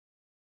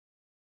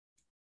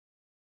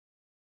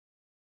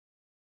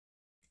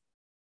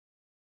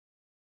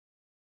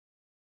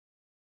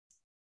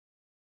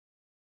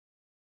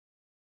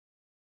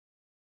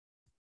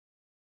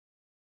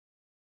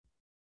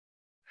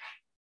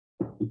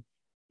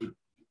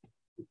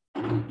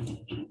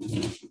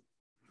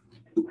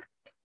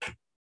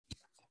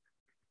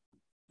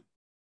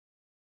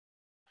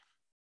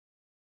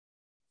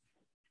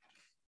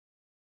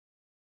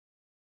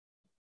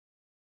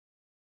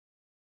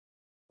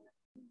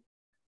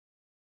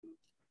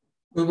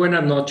Muy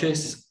buenas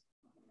noches.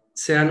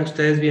 Sean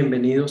ustedes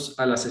bienvenidos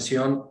a la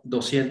sesión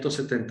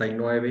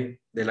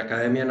 279 de la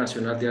Academia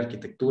Nacional de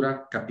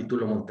Arquitectura,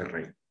 capítulo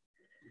Monterrey.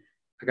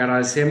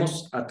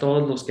 Agradecemos a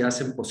todos los que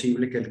hacen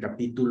posible que el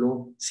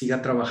capítulo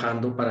siga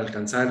trabajando para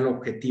alcanzar el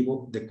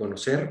objetivo de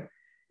conocer,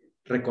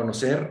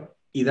 reconocer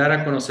y dar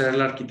a conocer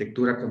la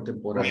arquitectura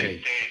contemporánea.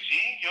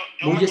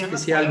 Muy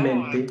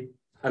especialmente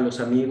a los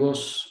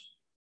amigos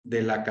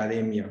de la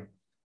Academia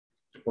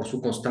por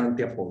su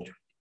constante apoyo.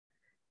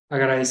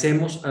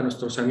 Agradecemos a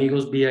nuestros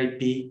amigos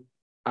VIP,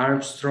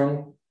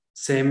 Armstrong,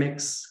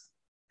 Cemex,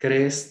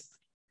 Crest,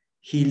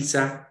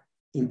 Gilsa,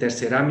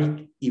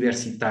 Interceramic y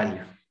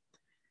Versitalia,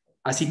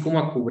 así como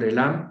a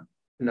Cubrelam,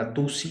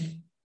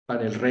 Natuzzi,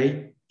 Panel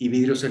Rey y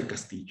Vidrios El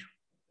Castillo.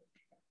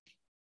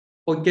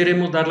 Hoy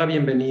queremos dar la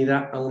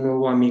bienvenida a un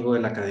nuevo amigo de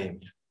la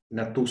Academia,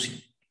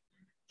 Natuzzi,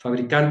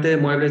 fabricante de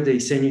muebles de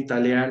diseño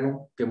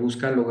italiano que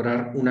busca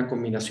lograr una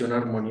combinación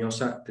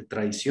armoniosa de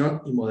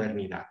tradición y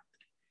modernidad,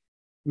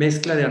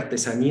 mezcla de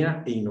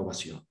artesanía e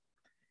innovación,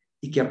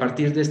 y que a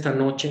partir de esta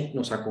noche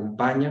nos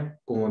acompaña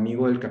como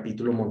amigo del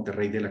capítulo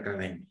Monterrey de la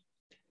Academia.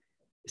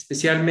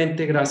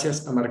 Especialmente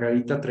gracias a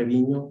Margarita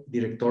Treviño,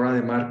 directora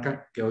de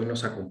marca, que hoy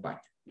nos acompaña.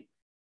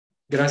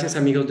 Gracias,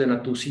 amigos de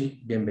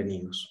Natuzzi,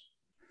 bienvenidos.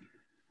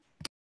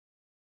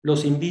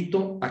 Los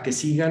invito a que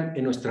sigan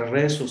en nuestras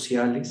redes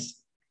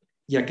sociales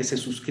y a que se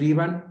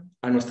suscriban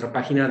a nuestra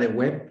página de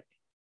web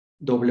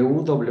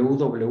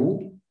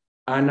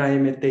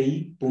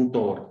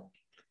www.anamti.org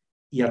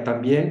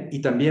y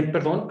también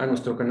a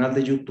nuestro canal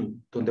de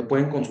YouTube, donde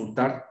pueden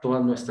consultar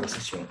todas nuestras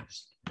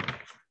sesiones.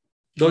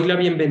 Doy la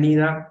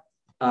bienvenida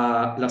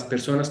a las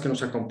personas que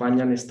nos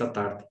acompañan esta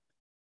tarde.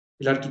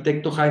 El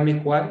arquitecto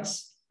Jaime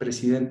Juárez,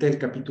 presidente del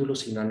capítulo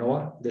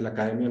Sinaloa de la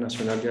Academia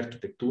Nacional de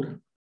Arquitectura.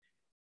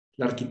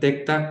 La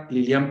arquitecta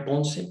Lilian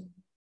Ponce,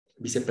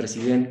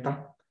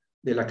 vicepresidenta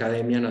de la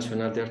Academia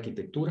Nacional de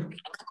Arquitectura.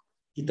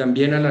 Y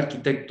también al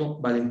arquitecto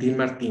Valentín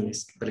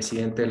Martínez,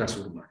 presidente de la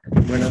SURMA.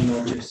 Buenas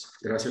noches,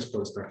 gracias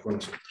por estar con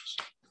nosotros.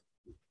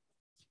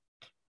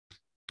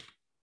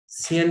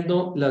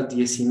 Siendo las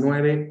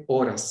 19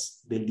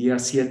 horas del día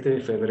 7 de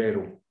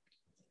febrero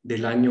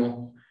del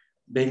año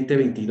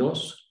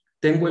 2022,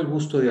 tengo el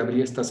gusto de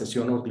abrir esta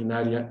sesión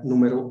ordinaria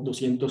número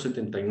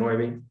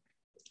 279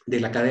 de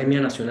la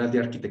Academia Nacional de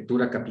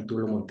Arquitectura,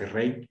 capítulo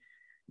Monterrey,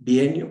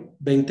 bienio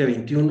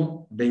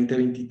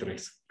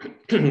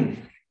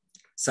 2021-2023.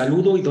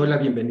 Saludo y doy la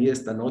bienvenida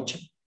esta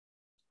noche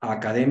a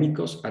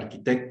académicos,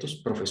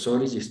 arquitectos,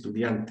 profesores y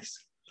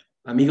estudiantes,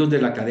 amigos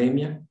de la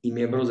Academia y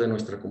miembros de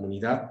nuestra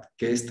comunidad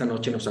que esta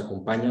noche nos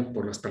acompañan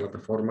por las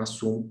plataformas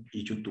Zoom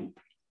y YouTube.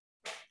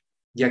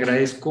 Y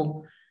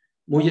agradezco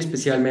muy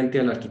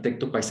especialmente al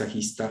arquitecto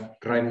paisajista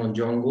Raymond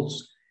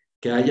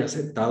que haya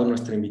aceptado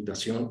nuestra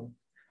invitación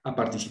a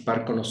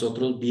participar con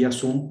nosotros vía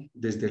Zoom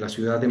desde la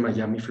ciudad de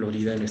Miami,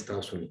 Florida, en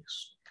Estados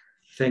Unidos.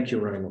 Thank you,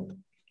 Raymond.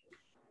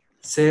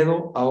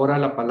 Cedo ahora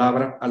la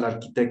palabra a la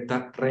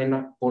arquitecta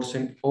Rena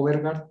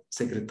Porsen-Overgaard,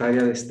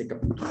 secretaria de este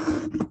capítulo.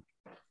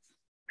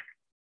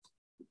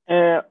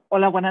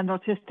 Hola, buenas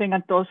noches,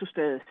 tengan todos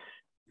ustedes.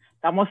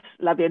 Damos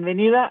la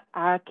bienvenida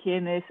a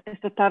quienes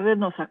esta tarde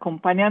nos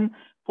acompañan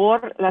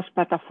por las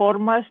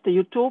plataformas de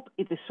YouTube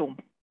y de Zoom.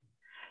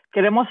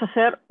 Queremos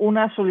hacer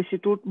una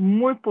solicitud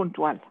muy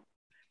puntual.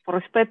 Por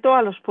respeto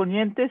a los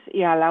ponentes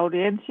y a la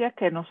audiencia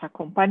que nos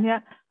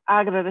acompaña,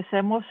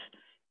 agradecemos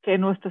que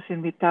nuestros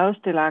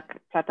invitados de la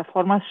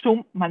plataforma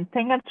Zoom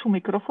mantengan su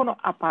micrófono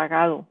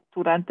apagado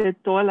durante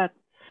todo el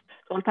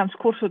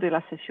transcurso de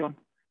la sesión.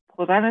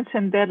 Podrán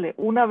encenderle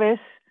una vez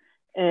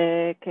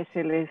que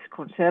se les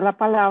conceda la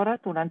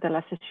palabra durante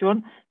la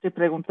sesión de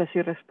preguntas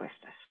y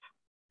respuestas.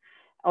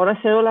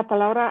 Ahora cedo la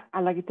palabra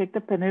a la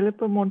arquitecta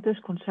Penélope Montes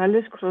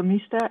González,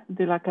 cronista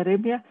de la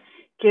Academia,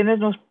 quien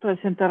nos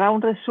presentará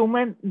un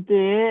resumen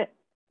de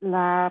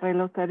la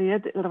relatoría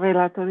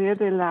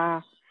de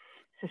la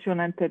sesión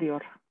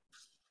anterior.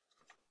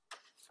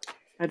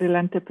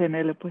 Adelante,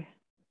 Penélope.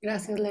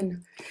 Gracias,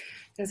 Lena.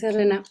 Gracias,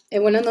 Lena.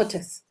 Buenas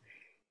noches.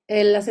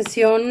 En la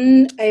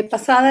sesión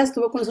pasada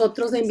estuvo con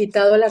nosotros de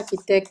invitado el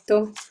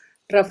arquitecto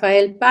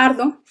Rafael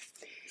Pardo.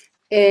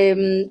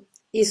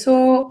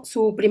 Hizo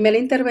su primera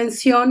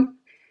intervención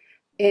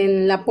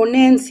en la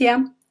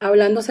ponencia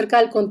hablando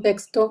acerca del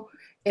contexto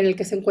en el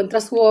que se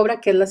encuentra su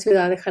obra, que es la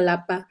ciudad de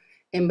Jalapa,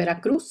 en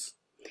Veracruz.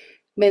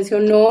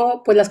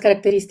 Mencionó pues, las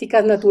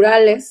características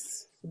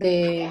naturales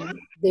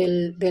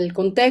del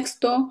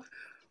contexto,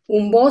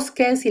 un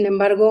bosque, sin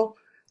embargo,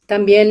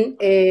 también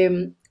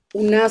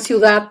una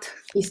ciudad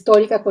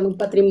histórica con un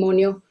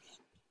patrimonio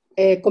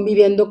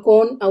conviviendo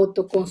con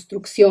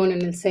autoconstrucción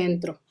en el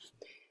centro.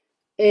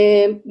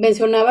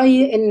 Mencionaba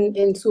ahí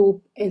en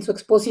su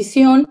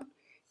exposición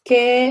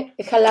que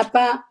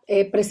Jalapa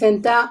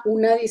presenta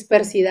una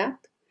dispersidad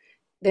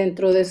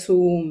dentro de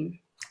su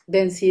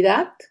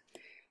densidad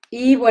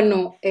y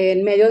bueno,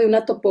 en medio de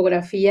una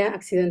topografía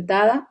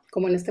accidentada,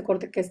 como en este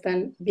corte que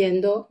están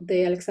viendo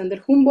de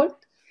Alexander Humboldt,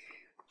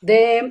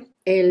 de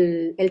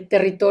el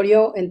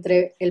territorio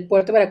entre el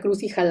puerto de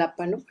Veracruz y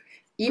Jalapa, ¿no?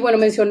 Y bueno,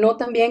 mencionó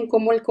también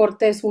cómo el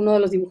corte es uno de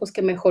los dibujos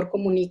que mejor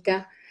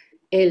comunica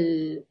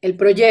el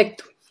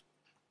proyecto.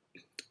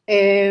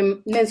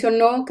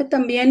 Mencionó que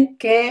también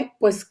que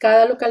pues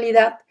cada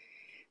localidad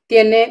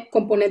tiene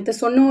componentes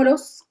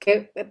sonoros,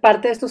 que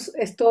parte de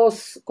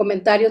estos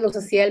comentarios los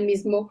hacía el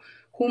mismo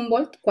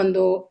Humboldt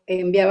cuando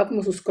enviaba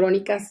como sus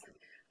crónicas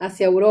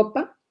hacia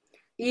Europa.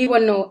 Y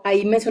bueno,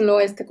 ahí mencionó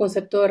este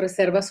concepto de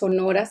reservas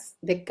sonoras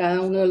de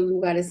cada uno de los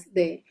lugares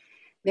de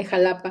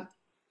Jalapa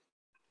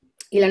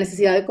y la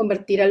necesidad de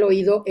convertir al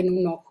oído en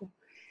un ojo.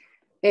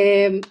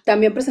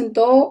 También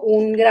presentó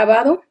un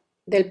grabado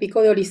del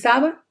Pico de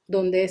Orizaba,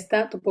 donde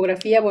esta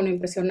topografía, bueno,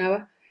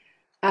 impresionaba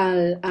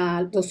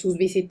a sus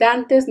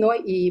visitantes, ¿no?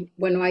 Y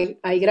bueno,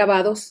 hay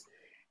grabados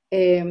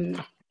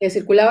que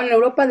circulaban en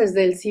Europa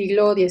desde el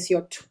siglo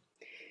XVIII.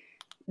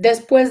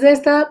 Después de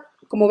esta,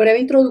 como breve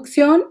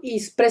introducción,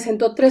 y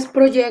presentó 3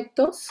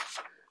 proyectos.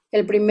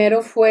 El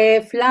primero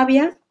fue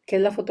Flavia, que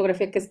es la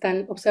fotografía que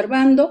están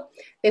observando.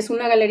 Es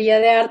una galería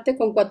de arte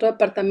con 4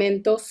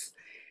 departamentos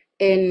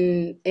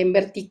en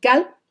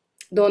vertical,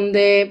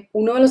 donde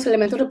uno de los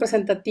elementos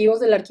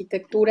representativos de la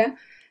arquitectura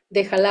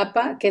de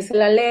Jalapa, que es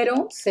el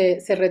alero, se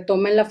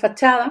retoma en la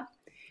fachada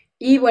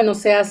y bueno,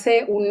 se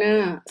hace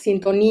una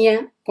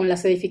sintonía con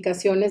las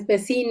edificaciones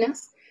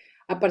vecinas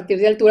a partir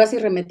de alturas y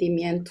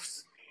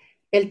remetimientos.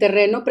 El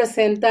terreno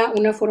presenta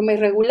una forma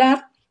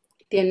irregular,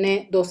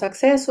 tiene 2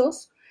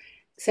 accesos,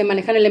 se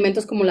manejan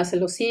elementos como la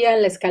celosía,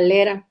 la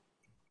escalera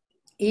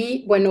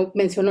y bueno,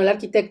 mencionó el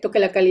arquitecto que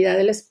la calidad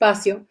del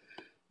espacio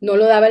no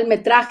lo daba el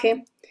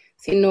metraje,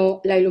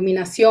 sino la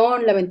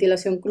iluminación, la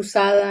ventilación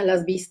cruzada,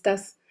 las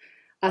vistas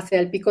hacia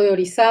el Pico de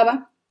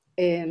Orizaba,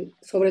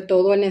 sobre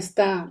todo en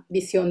esta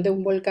visión de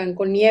un volcán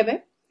con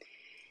nieve.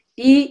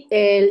 Y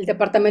el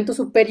departamento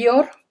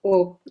superior,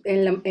 o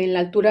en la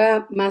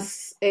altura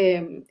más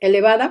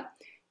elevada,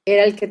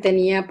 era el que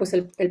tenía pues,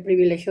 el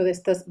privilegio de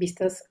estas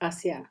vistas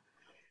hacia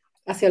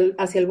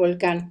el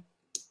volcán.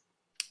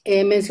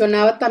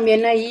 Mencionaba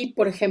también ahí,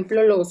 por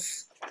ejemplo,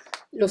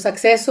 los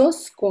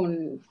accesos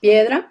con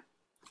piedra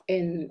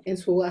en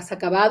sus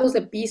acabados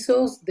de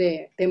pisos,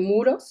 de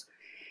muros,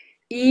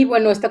 y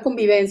bueno, esta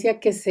convivencia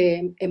que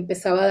se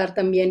empezaba a dar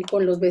también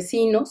con los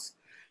vecinos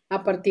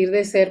a partir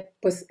de ser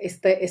pues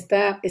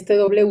este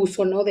doble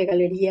uso, ¿no? De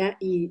galería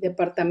y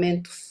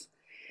departamentos.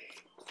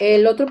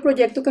 El otro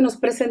proyecto que nos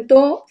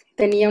presentó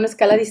tenía una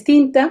escala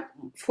distinta,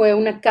 fue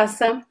una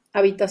casa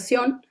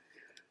habitación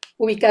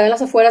ubicada en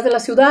las afueras de la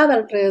ciudad,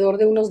 alrededor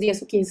de unos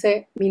 10 o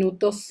 15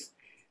 minutos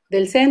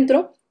del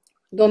centro,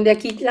 donde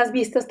aquí las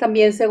vistas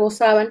también se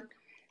gozaban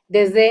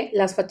desde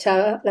la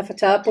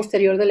fachada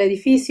posterior del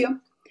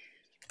edificio.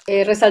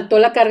 Resaltó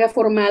la carga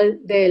formal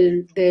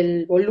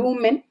del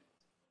volumen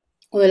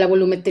o de la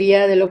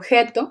volumetría del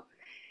objeto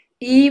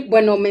y,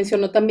 bueno,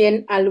 mencionó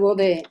también algo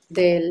de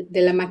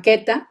la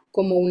maqueta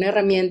como una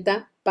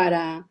herramienta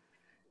para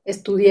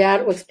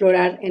estudiar o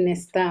explorar en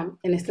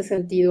este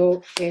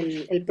sentido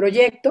el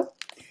proyecto.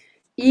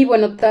 Y,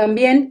 bueno,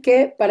 también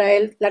que para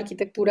él la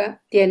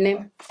arquitectura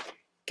tiene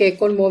que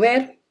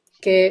conmover,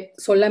 que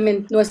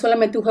no es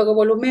solamente un juego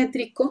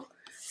volumétrico,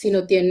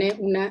 sino tiene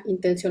una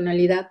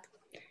intencionalidad.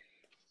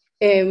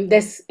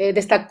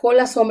 Destacó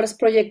las sombras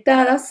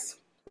proyectadas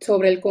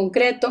sobre el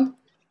concreto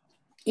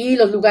y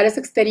los lugares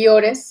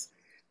exteriores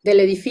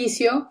del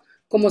edificio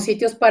como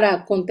sitios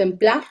para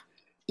contemplar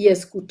y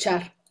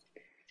escuchar.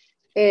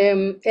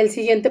 El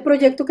siguiente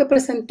proyecto que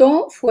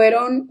presentó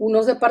fueron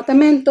unos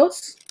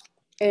departamentos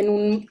en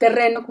un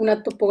terreno con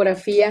una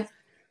topografía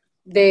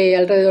de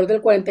alrededor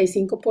del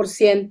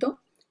 45%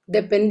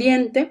 de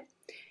pendiente.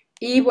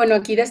 Y bueno,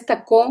 aquí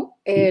destacó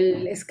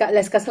la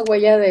escasa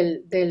huella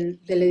del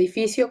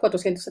edificio,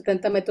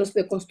 470 metros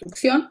de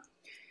construcción,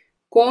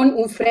 con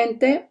un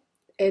frente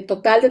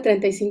total de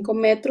 35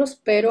 metros,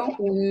 pero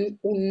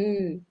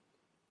un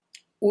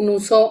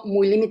uso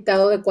muy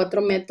limitado de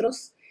 4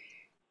 metros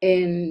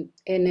en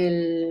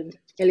el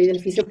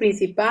edificio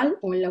principal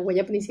o en la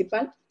huella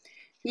principal,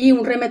 y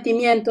un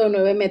remetimiento de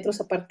 9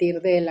 metros a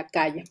partir de la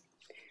calle.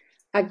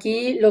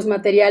 Aquí los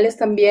materiales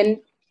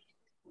también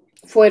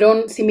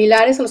fueron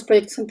similares a los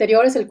proyectos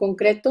anteriores, el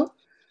concreto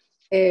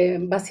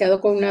vaciado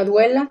con una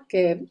duela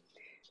que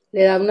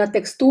le da una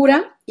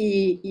textura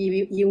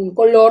y un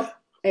color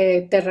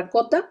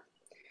terracota.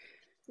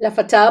 La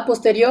fachada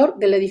posterior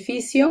del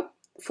edificio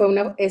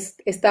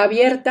está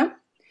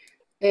abierta,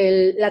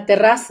 la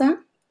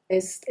terraza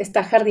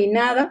está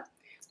jardinada,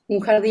 un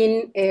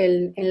jardín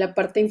en la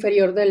parte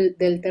inferior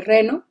del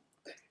terreno,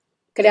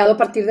 creado a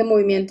partir de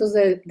movimientos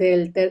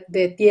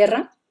de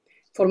tierra,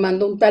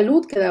 formando un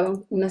talud que daba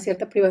una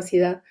cierta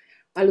privacidad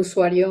al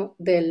usuario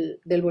del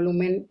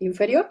volumen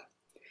inferior.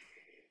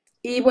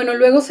 Y bueno,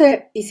 luego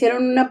se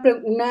hicieron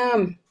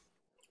una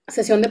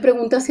sesión de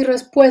preguntas y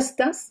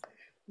respuestas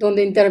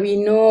donde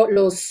intervino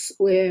los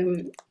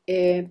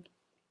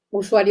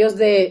usuarios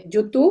de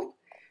YouTube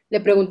le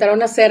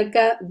preguntaron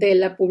acerca de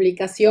la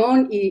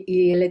publicación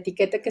y la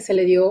etiqueta que se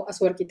le dio a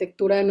su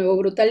arquitectura de nuevo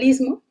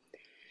brutalismo.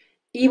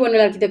 Y bueno,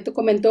 el arquitecto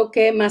comentó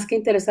que más que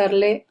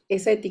interesarle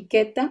esa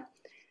etiqueta,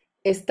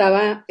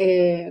 estaba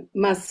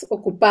más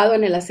ocupado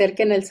en el hacer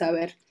que en el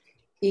saber.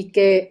 Y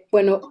que,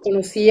 bueno,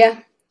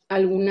 conocía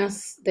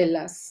algunas de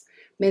las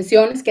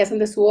menciones que hacen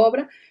de su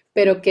obra,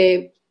 pero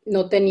que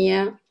no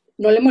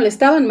le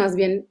molestaban, más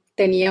bien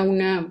tenía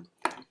una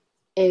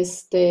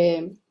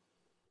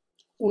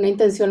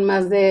intención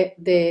más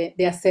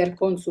de hacer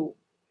con su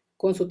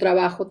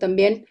trabajo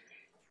también.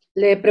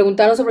 Le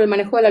preguntaron sobre el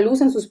manejo de la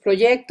luz en sus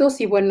proyectos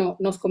y bueno,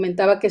 nos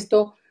comentaba que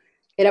esto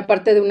era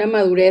parte de una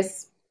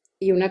madurez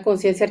y una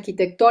conciencia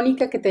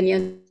arquitectónica que tenía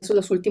en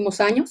los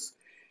últimos años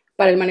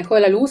para el manejo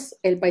de la luz,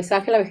 el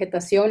paisaje, la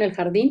vegetación, el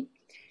jardín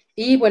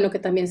y bueno, que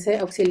también se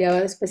auxiliaba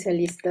de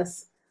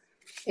especialistas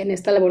en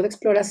esta labor de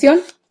exploración.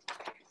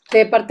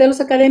 De parte de los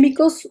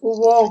académicos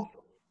hubo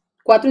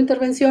 4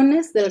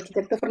 intervenciones del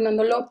arquitecto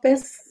Fernando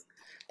López,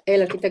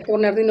 el arquitecto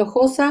Bernardo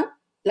Hinojosa,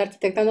 la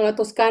arquitecta Nora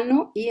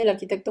Toscano y el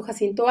arquitecto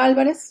Jacinto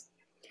Álvarez.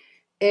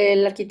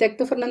 El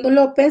arquitecto Fernando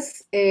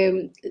López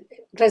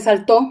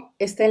resaltó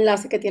este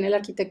enlace que tiene la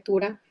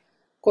arquitectura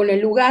con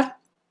el lugar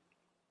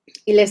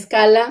y la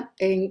escala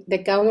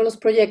de cada uno de los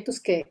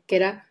proyectos que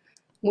era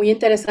muy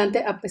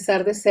interesante a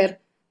pesar de ser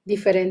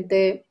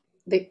de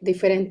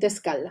diferente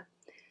escala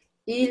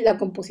y la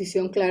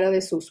composición clara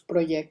de sus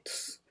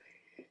proyectos.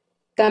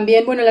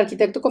 También, bueno, el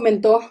arquitecto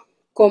comentó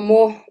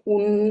cómo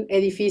un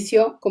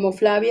edificio como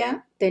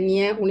Flavia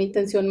tenía una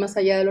intención más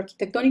allá de lo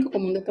arquitectónico,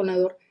 como un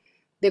detonador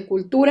de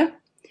cultura.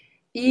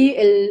 Y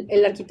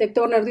el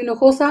arquitecto Bernardo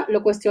Hinojosa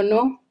lo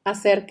cuestionó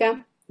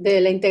acerca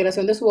de la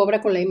integración de su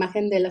obra con la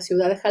imagen de la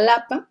ciudad de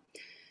Jalapa.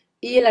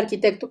 Y el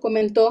arquitecto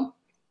comentó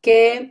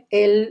que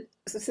él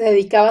se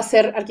dedicaba a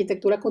hacer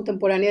arquitectura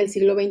contemporánea del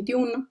siglo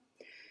XXI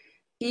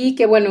y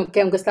que, bueno,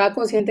 que aunque estaba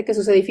consciente que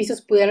sus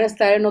edificios pudieran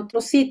estar en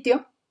otro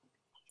sitio,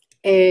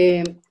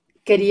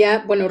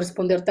 quería, bueno,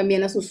 responder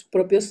también a sus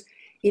propios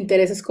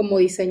intereses como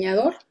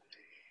diseñador.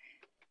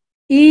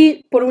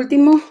 Y por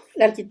último,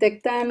 la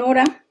arquitecta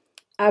Nora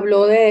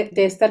habló de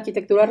esta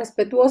arquitectura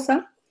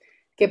respetuosa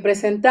que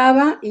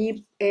presentaba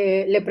y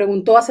le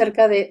preguntó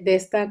acerca de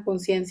esta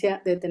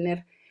conciencia de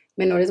tener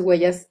menores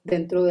huellas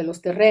dentro de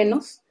los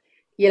terrenos.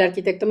 Y el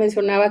arquitecto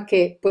mencionaba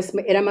que pues,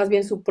 era más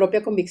bien su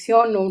propia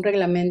convicción, no un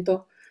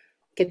reglamento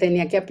que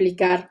tenía que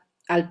aplicar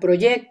al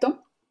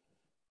proyecto.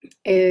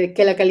 Que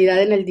la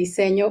calidad en el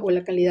diseño o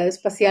la calidad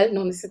espacial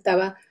no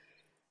necesitaba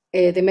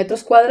de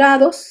metros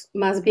cuadrados,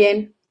 más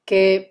bien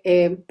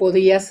que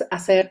podías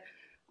hacer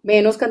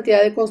menos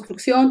cantidad de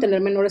construcción,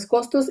 tener menores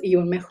costos y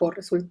un mejor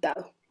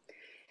resultado.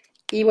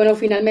 Y bueno,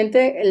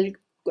 finalmente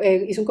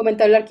hizo un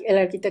comentario el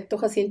arquitecto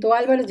Jacinto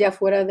Álvarez, ya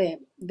fuera de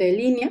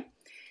línea,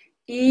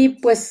 y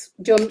pues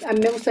a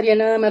mí me gustaría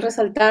nada más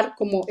resaltar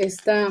como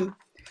esta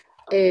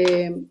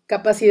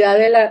capacidad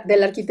de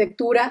la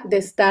arquitectura de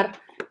estar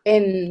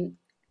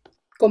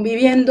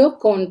conviviendo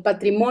con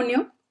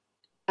patrimonio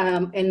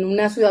en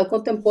una ciudad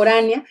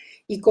contemporánea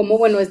y cómo,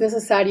 bueno, es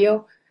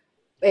necesario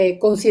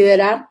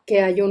considerar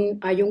que hay un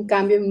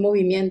cambio, un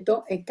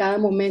movimiento en cada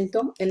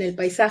momento en el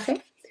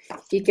paisaje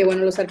y que,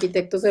 bueno, los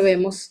arquitectos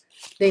debemos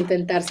de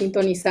intentar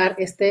sintonizar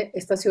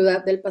esta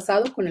ciudad del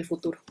pasado con el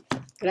futuro.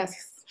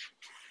 Gracias.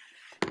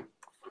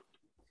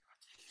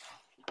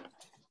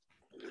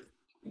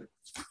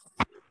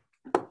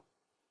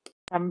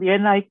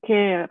 También hay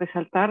que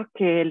resaltar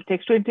que el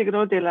texto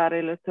íntegro de la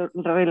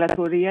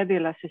relatoría de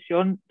la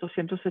sesión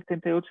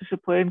 278 se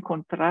puede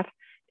encontrar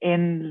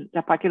en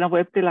la página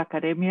web de la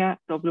Academia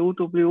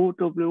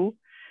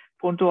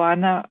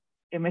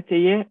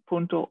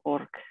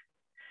www.anamty.org.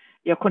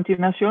 Y a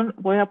continuación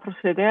voy a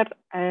proceder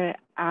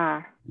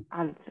a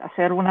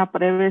hacer una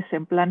breve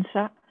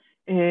semblanza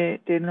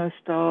de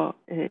nuestro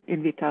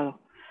invitado.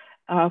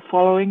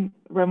 Following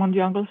Raymond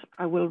Jungels,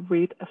 I will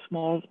read a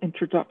small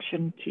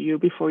introduction to you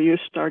before you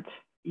start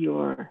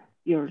your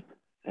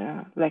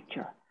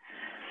lecture.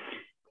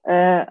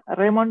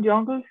 Raymond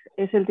Jungels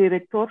es el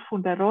director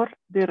fundador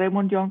de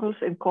Raymond Jungels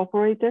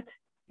Incorporated,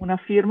 una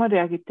firma de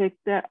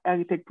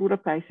arquitectura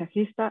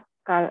paisajista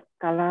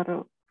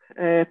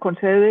con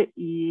sede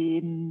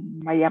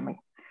en Miami.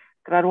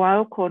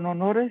 Graduado con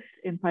honores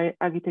en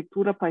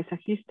arquitectura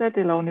paisajista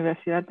de la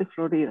Universidad de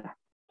Florida.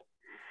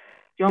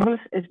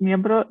 Jungels es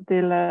miembro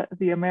de la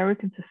The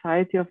American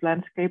Society of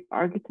Landscape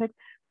Architects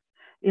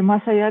y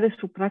más allá de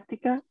su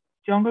práctica,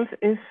 Jungels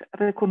es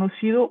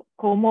reconocido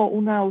como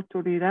una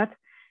autoridad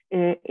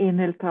en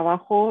el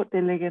trabajo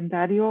del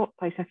legendario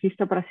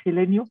paisajista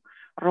brasileño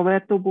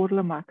Roberto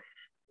Burle Marx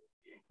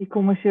y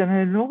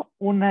comisionó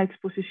una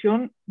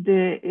exposición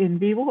en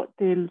vivo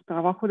del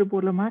trabajo de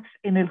Burle Marx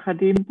en el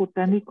Jardín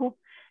Botánico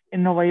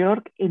en Nueva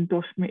York en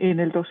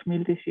el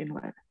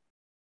 2019.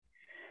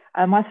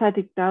 Además, ha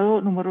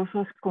dictado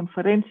numerosas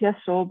conferencias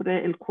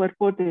sobre el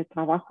cuerpo de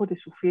trabajo de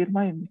su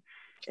firma en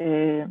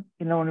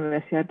la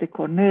Universidad de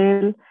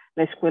Cornell,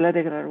 la Escuela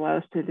de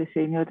Graduados de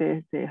Diseño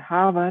de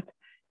Harvard,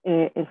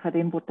 el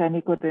Jardín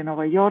Botánico de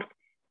Nueva York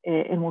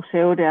el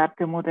Museo de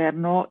Arte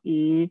Moderno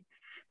y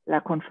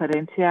la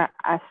conferencia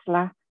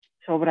ASLA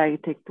sobre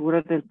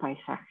arquitectura del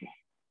paisaje.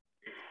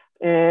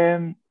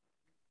 El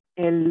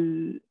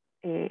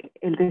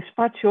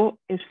despacho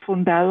es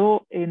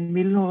fundado en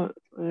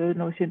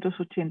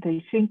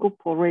 1985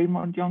 por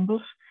Raymond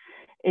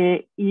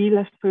y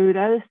las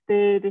prioridades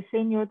de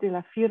diseño de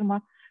la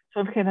firma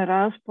son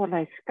generadas por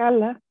la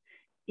escala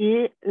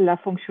y la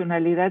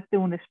funcionalidad de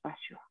un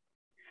espacio.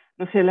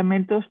 Los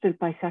elementos del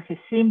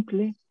paisaje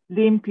simple,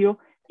 limpio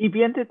y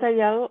bien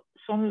detallado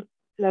son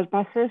las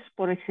bases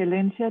por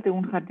excelencia de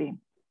un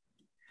jardín.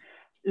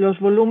 Los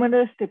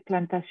volúmenes de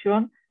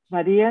plantación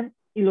varían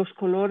y los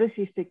colores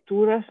y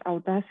texturas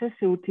audaces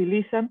se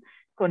utilizan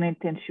con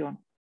intención.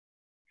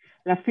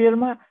 La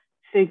firma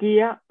se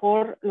guía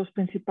por los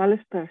principios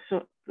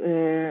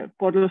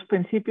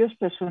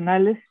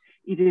personales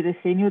y de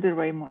diseño de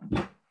Raymond,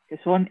 que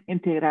son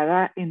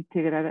integridad,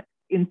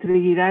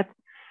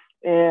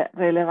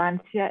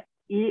 relevancia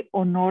y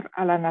honor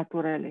a la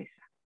naturaleza.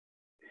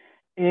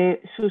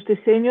 Sus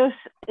diseños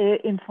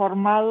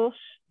informados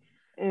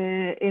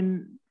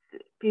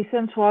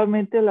pisan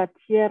suavemente la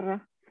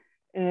tierra,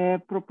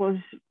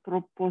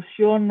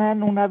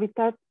 proporcionan un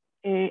hábitat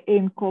e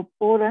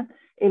incorporan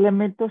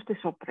elementos de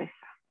sorpresa.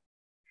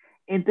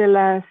 Entre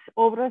las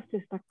obras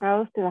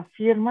destacadas de la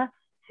firma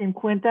se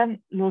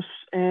encuentran los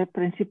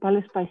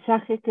principales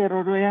paisajes que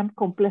rodean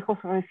complejos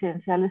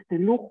residenciales de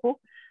lujo,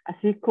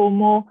 así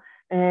como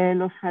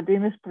los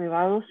jardines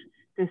privados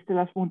desde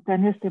las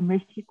montañas de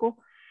México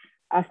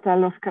hasta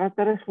los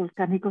cráteres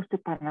volcánicos de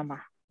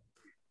Panamá,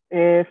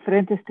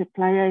 frentes de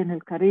playa en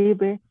el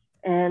Caribe,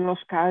 los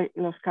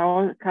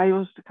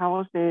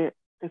cabos de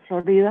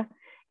Florida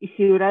y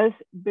ciudades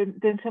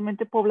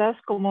densamente pobladas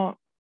como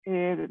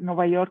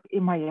Nueva York y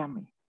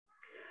Miami.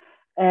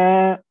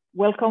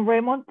 Welcome,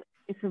 Raymond.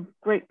 It's a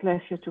great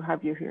pleasure to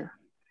have you here.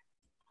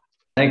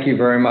 Thank you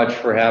very much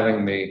for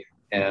having me.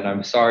 And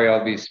I'm sorry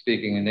I'll be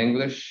speaking in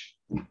English.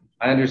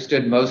 I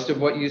understood most of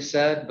what you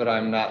said, but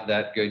I'm not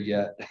that good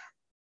yet.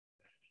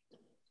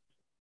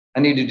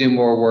 I need to do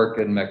more work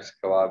in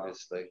Mexico,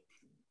 obviously.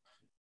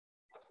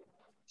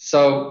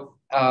 So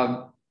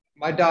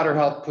my daughter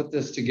helped put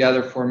this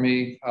together for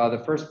me.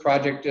 The first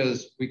project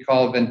is we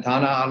call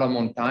Ventana a la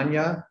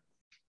Montaña,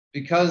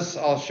 because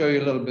I'll show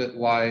you a little bit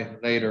why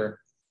later.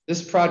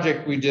 This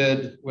project we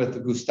did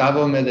with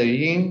Gustavo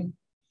Medellin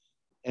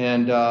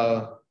and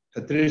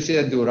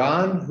Patricia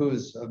Duran,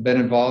 who's been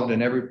involved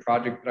in every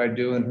project that I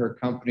do in her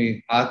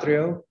company,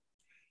 Atrio.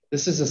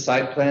 This is a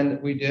site plan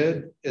that we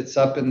did. It's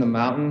up in the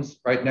mountains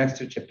right next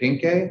to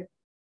Chapinque.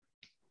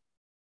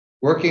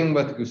 Working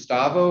with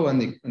Gustavo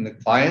and the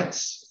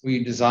clients,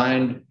 we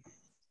designed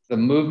the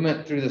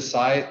movement through the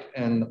site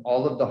and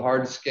all of the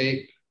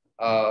hardscape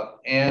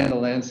and the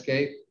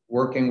landscape,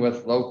 working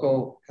with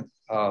local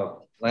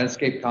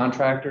landscape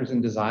contractors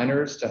and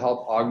designers to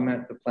help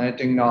augment the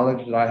planting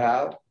knowledge that I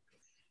have.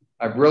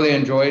 I've really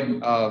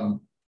enjoyed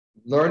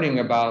learning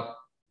about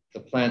the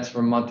plants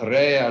from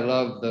Monterrey. I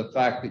love the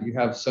fact that you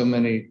have so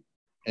many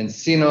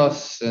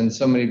encinos and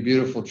so many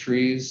beautiful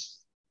trees,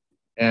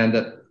 and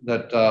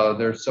that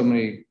there's so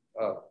many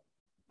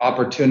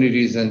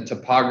opportunities in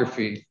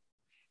topography.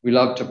 We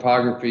love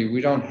topography.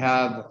 We don't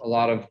have a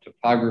lot of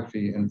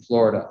topography in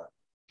Florida.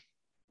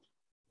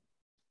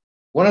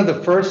 One of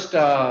the first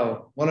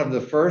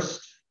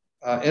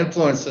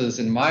influences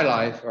in my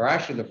life, or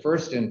actually the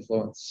first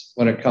influence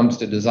when it comes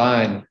to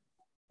design,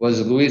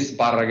 was Luis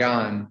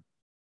Barragan,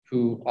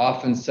 who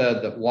often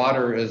said that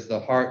water is the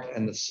heart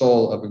and the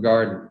soul of a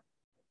garden.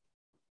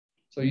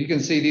 So you can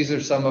see these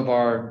are some of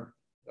our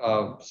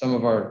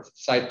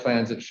site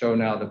plans that show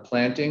now the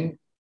planting.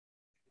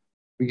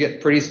 We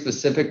get pretty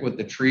specific with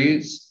the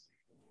trees.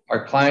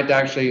 Our client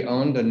actually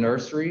owned a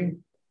nursery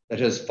that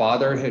his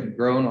father had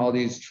grown all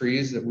these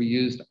trees that we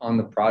used on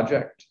the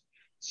project.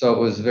 So it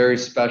was very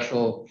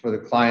special for the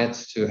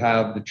clients to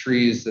have the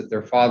trees that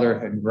their father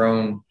had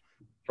grown,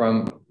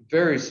 from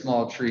very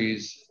small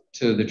trees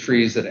to the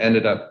trees that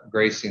ended up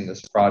gracing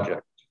this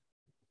project.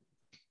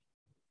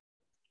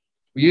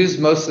 We used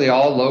mostly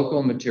all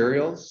local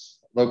materials,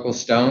 local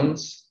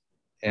stones,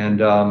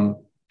 and I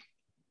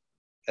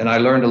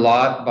learned a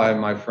lot by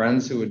my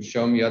friends who would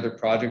show me other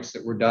projects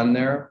that were done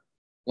there.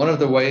 One of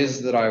the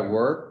ways that I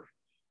work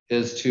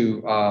is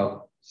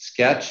to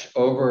sketch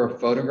over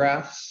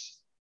photographs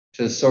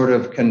to sort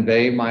of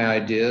convey my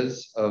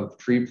ideas of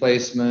tree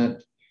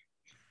placement.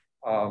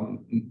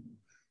 In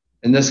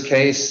this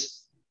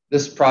case,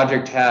 this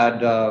project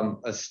had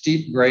a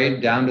steep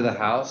grade down to the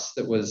house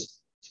that was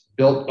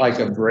built like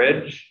a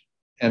bridge,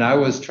 and I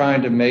was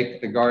trying to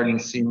make the garden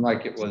seem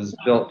like it was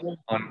built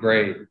on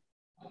grade.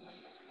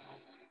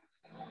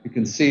 You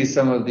can see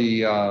some of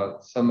the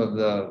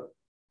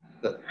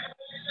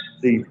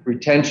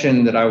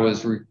retention that I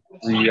was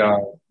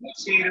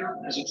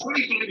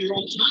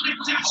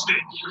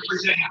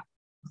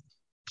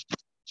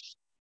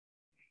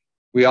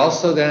We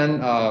also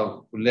then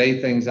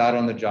lay things out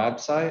on the job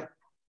site.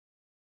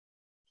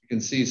 You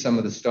can see some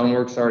of the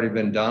stonework's already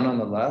been done on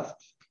the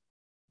left.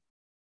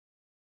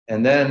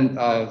 And then,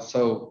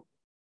 so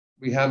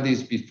we have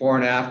these before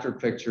and after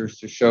pictures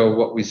to show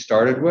what we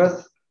started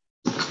with,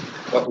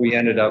 what we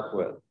ended up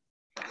with.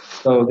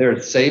 So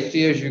there's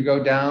safety as you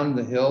go down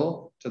the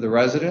hill to the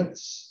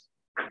residence,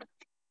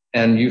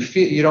 and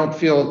you don't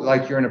feel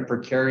like you're in a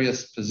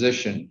precarious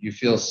position. You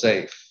feel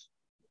safe.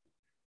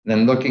 And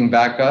then looking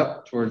back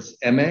up towards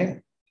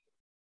MA,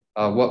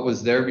 what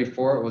was there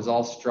before, it was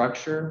all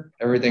structure,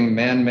 everything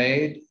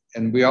man-made.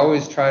 And we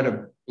always try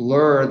to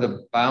blur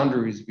the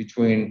boundaries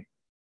between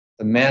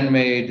the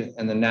man-made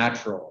and the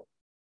natural.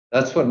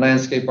 That's what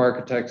landscape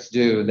architects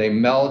do. They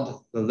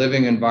meld the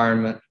living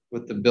environment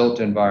with the built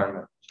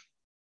environment.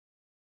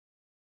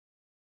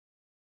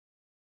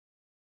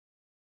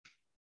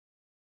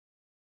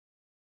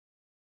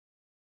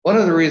 One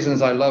of the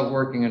reasons I love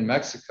working in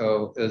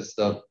Mexico is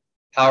the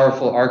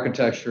powerful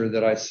architecture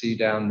that I see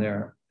down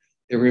there.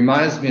 It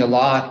reminds me a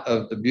lot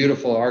of the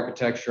beautiful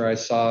architecture I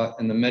saw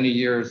in the many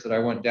years that I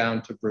went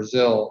down to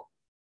Brazil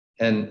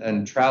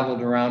and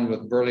traveled around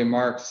with Burle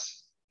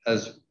Marx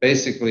as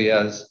basically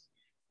as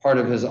part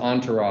of his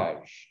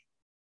entourage.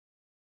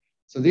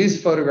 So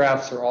these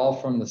photographs are all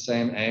from the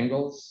same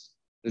angles.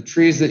 The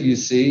trees that you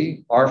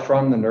see are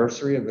from the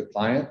nursery of the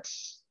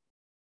clients.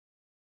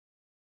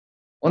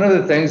 One of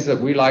the things that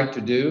we like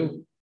to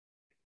do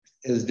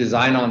is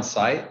design on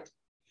site.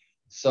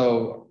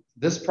 So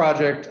this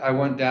project, I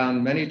went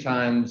down many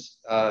times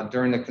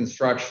during the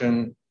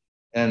construction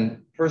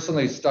and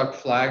personally stuck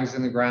flags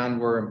in the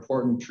ground where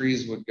important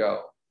trees would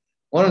go.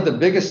 One of the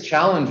biggest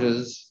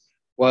challenges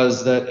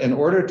was that in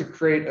order to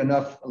create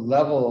enough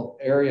level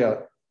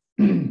area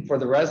for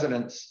the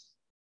residents,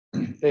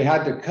 they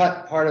had to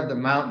cut part of the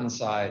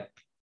mountainside.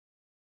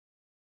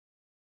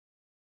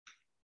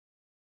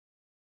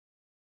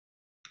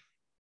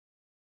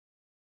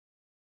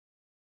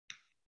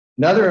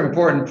 Another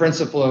important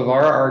principle of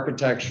our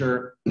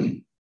architecture,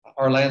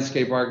 our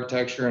landscape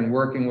architecture, and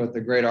working with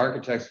the great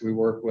architects we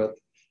work with,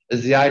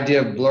 is the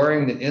idea of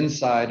blurring the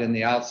inside and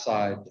the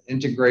outside, the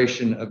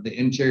integration of the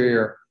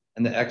interior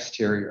and the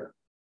exterior.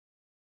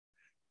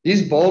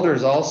 These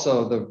boulders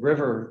also, the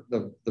river,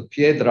 the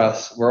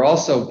piedras, were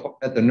also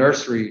at the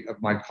nursery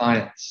of my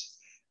clients,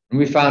 and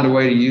we found a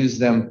way to use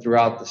them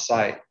throughout the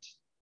site.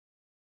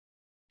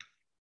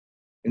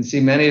 You can see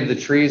many of the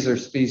trees are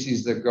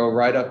species that go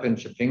right up in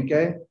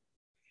Chapinque.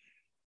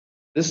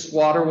 This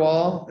water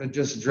wall, it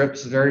just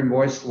drips very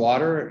moist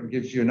water. It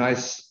gives you a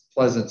nice,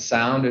 pleasant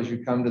sound as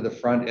you come to the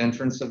front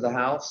entrance of the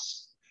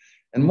house.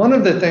 And one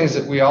of the things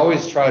that we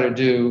always try to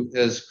do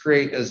is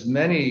create as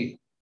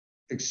many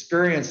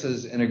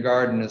experiences in a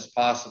garden as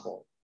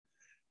possible.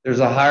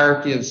 There's a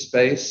hierarchy of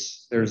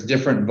space. There's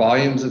different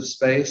volumes of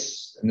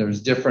space, and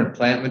there's different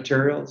plant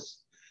materials.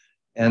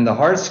 And the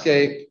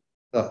hardscape,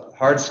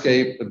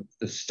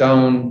 the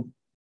stone,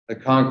 the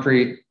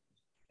concrete,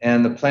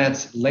 and the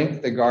plants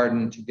link the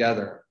garden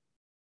together.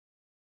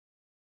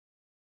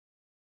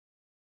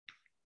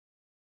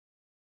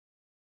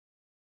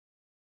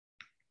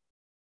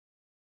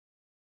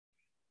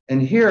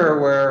 And here,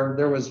 where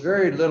there was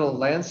very little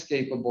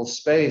landscapable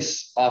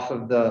space off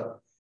of the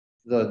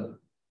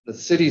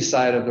city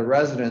side of the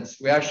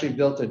residence, we actually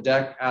built a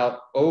deck out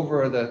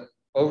over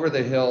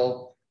the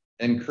hill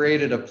and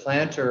created a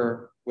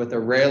planter with a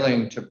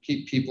railing to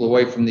keep people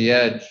away from the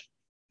edge,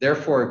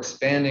 therefore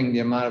expanding the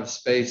amount of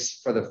space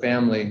for the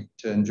family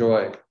to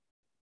enjoy.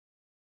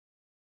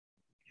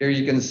 Here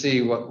you can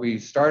see what we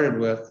started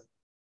with,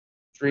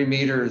 3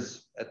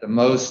 meters at the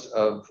most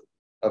of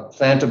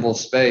plantable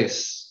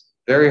space,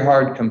 very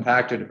hard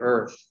compacted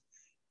earth.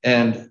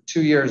 And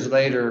 2 years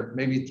later,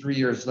 maybe 3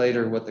 years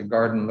later, what the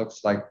garden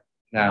looks like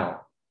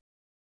now.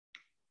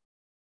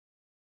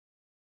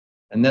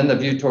 And then the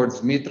view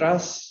towards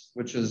Mitras,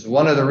 which is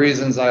one of the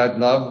reasons I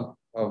love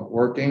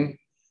working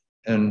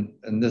in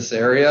this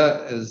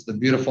area, is the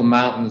beautiful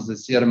mountains, the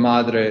Sierra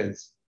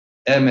Madres,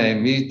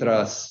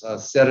 Mitras,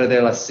 Serra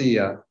de la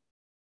Silla.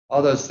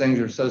 All those things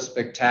are so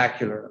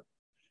spectacular.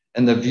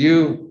 And the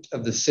view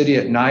of the city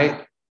at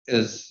night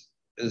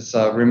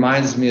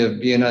reminds me of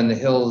being on the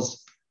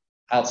hills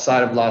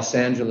outside of Los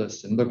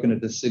Angeles and looking at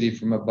the city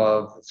from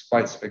above. It's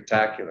quite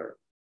spectacular.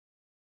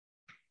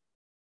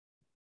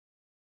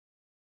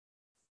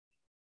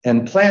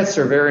 And plants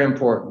are very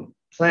important.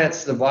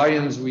 Plants, the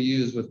volumes we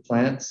use with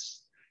plants,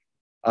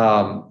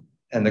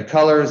 and the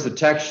colors, the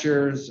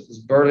textures, as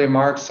Burle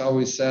Marx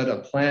always said, a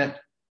plant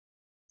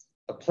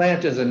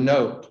is a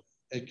note.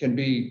 It can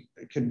be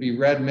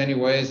read many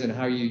ways in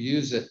how you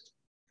use it.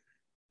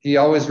 He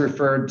always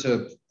referred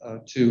to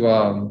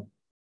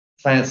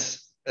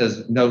plants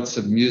as notes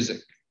of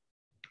music.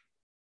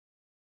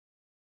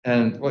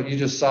 And what you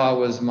just saw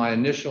was my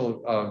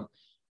initial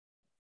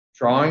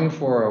drawing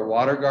for a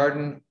water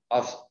garden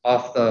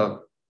off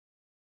the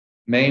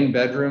main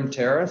bedroom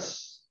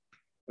terrace,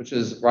 which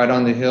is right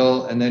on the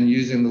hill, and then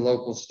using the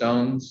local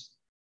stones,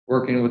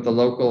 working with the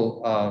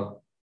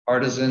local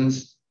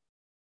artisans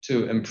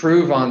to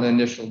improve on the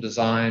initial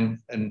design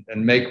and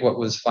make what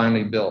was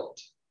finally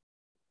built.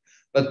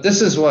 But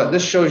this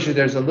shows you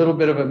there's a little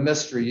bit of a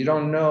mystery. You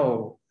don't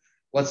know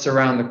what's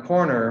around the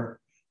corner,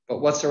 but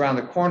what's around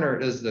the corner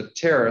is the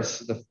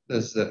terrace,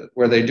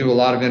 where they do a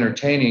lot of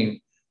entertaining,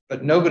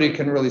 but nobody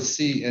can really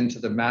see into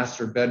the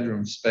master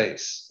bedroom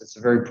space. It's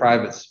a very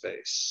private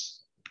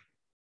space.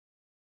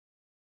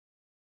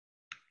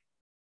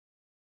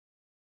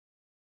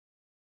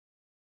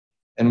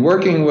 And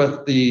working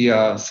with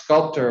the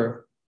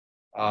sculptor,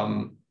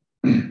 Hugo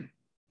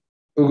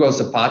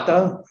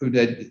Zapata, who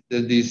did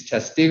these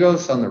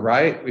testigos on the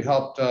right, we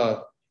helped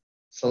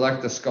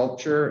select the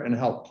sculpture and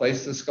help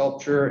place the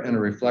sculpture in a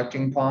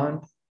reflecting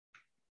pond.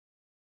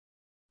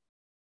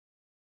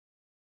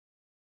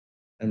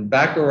 And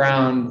back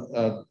around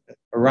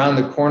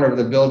the corner of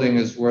the building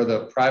is where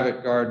the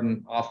private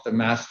garden off the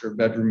master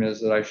bedroom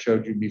is that I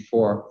showed you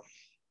before.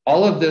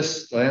 All of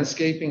this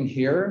landscaping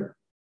here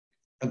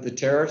of the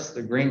terrace,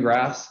 the green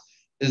grass,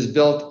 is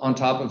built on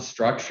top of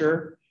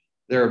structure.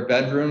 There are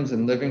bedrooms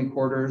and living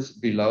quarters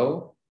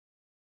below.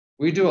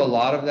 We do a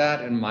lot of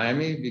that in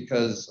Miami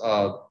because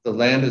the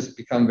land has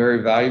become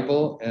very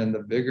valuable, and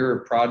the bigger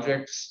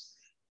projects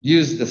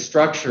use the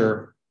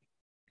structure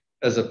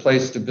as a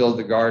place to build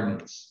the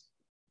gardens.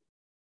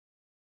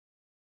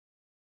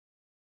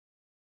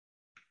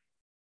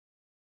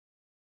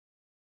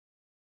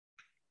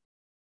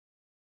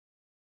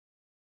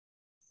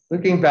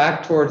 Looking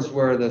back towards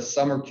where the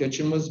summer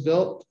kitchen was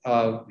built,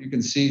 you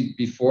can see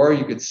before,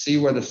 you could see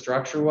where the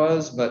structure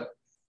was, but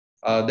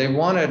they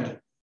wanted,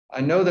 I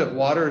know that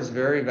water is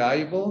very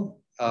valuable.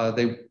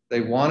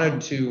 They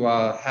wanted to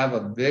have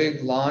a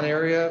big lawn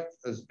area,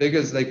 as big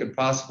as they could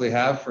possibly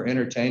have for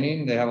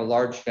entertaining. They have a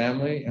large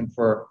family, and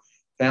for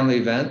family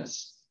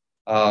events.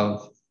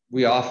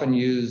 We often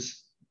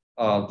use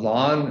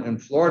lawn in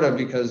Florida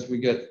because we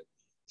get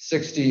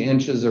 60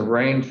 inches of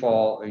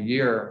rainfall a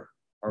year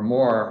or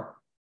more.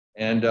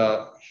 And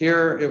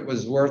here it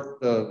was worth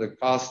the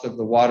cost of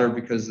the water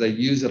because they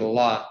use it a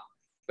lot.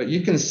 But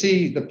you can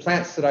see the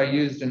plants that I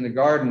used in the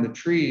garden, the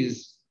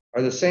trees,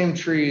 are the same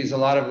trees, a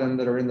lot of them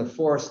that are in the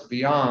forest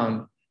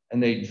beyond,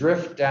 and they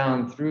drift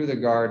down through the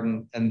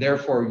garden and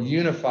therefore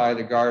unify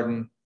the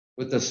garden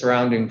with the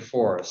surrounding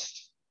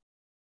forest.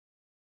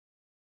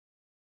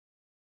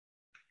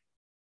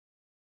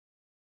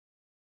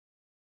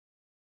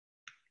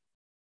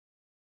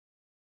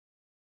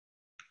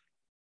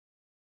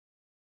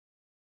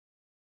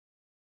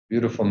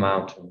 Beautiful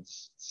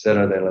mountains,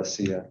 Serra de la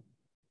Silla.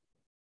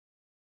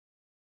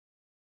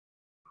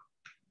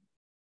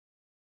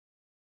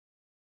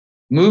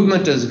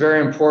 Movement is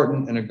very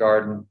important in a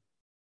garden.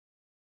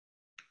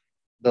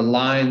 The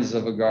lines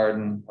of a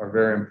garden are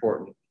very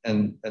important,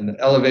 and the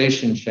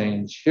elevation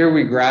change. Here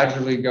we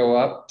gradually go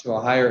up to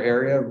a higher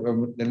area,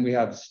 then we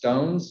have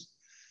stones.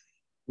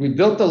 We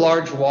built the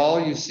large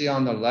wall you see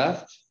on the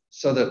left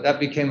so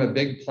that became a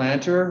big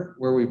planter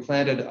where we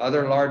planted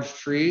other large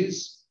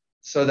trees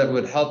so that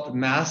would help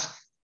mask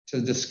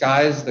to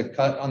disguise the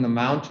cut on the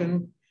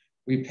mountain.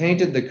 We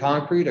painted the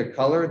concrete a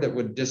color that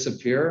would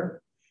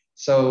disappear.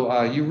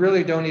 So you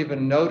really don't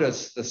even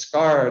notice the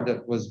scar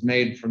that was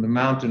made from the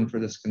mountain for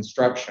this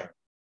construction.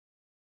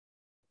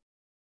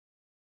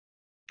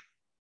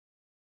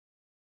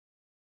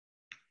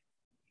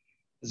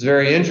 It's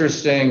very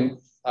interesting.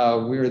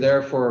 We were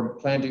there for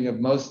planting of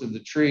most of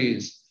the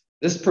trees.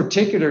 This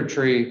particular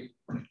tree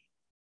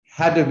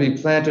had to be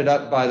planted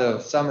up by the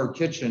summer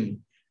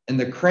kitchen, and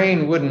the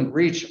crane wouldn't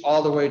reach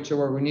all the way to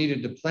where we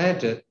needed to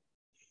plant it.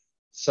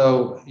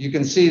 So you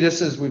can see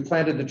we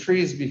planted the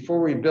trees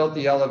before we built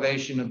the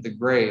elevation of the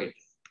grade.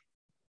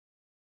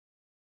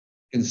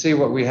 You can see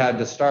what we had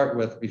to start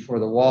with before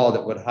the wall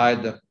that would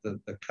hide the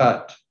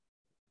cut.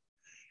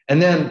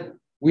 And then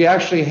we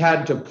actually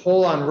had to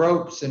pull on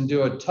ropes and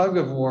do a tug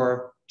of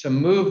war to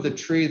move the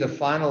tree the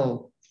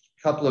final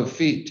couple of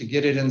feet to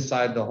get it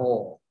inside the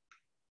hole.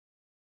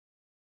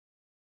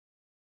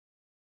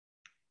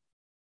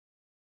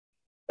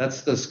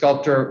 That's the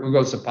sculptor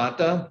Hugo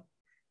Zapata,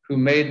 who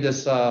made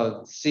this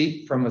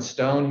seat from a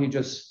stone. He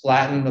just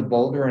flattened the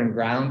boulder and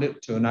ground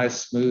it to a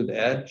nice smooth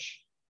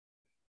edge.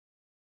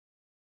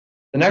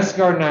 The next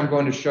garden I'm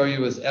going to show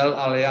you is El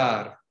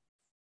Alear.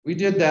 We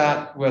did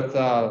that with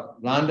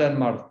Landa and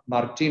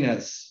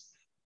Martinez.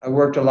 I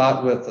worked a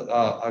lot with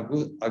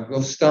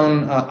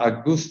Agustin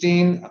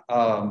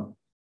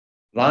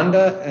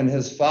Landa and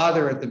his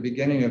father at the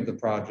beginning of the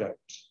project.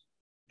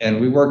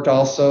 And we worked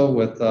also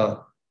with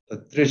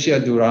Patricia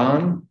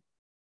Duran.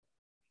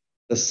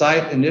 The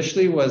site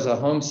initially was a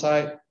home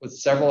site with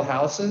several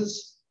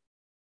houses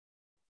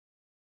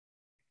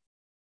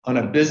on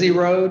a busy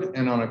road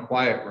and on a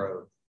quiet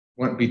road,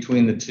 went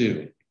between the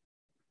two.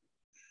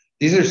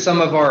 These are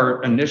some of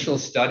our initial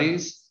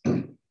studies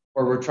where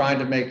we're trying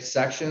to make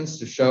sections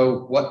to show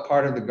what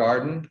part of the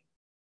garden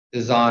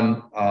is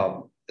on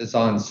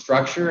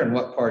structure and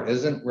what part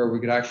isn't, where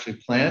we could actually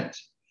plant.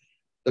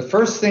 The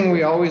first thing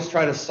we always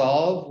try to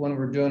solve when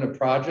we're doing a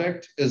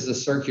project is the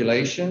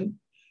circulation.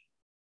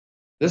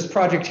 This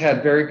project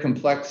had very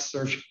complex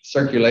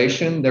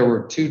circulation. There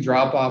were 2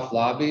 drop-off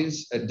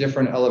lobbies at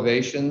different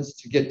elevations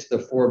to get to the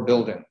 4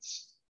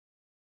 buildings.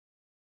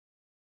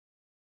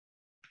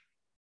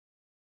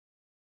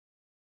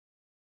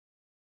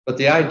 But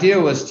the idea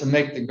was to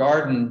make the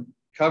garden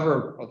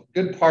cover a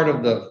good part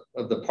of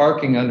the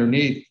parking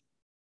underneath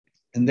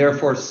and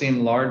therefore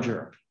seem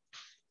larger.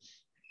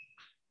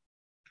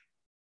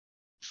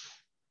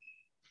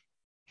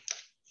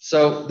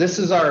 So this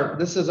is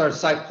our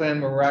site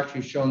plan where we're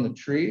actually showing the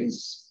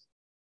trees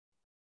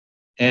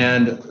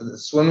and the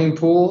swimming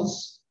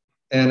pools.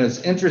 And it's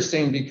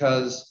interesting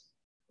because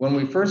when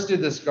we first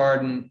did this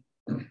garden,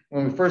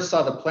 when we first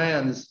saw the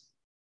plans,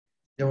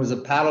 there was a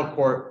paddle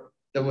court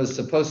that was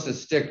supposed to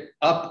stick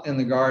up in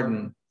the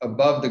garden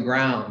above the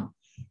ground.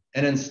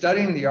 And in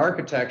studying the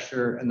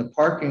architecture and the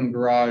parking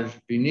garage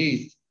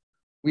beneath,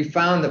 we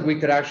found that we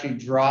could actually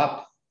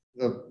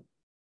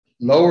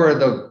lower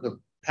the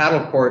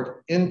paddle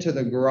court into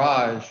the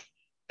garage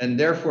and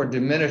therefore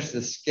diminish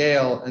the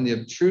scale and the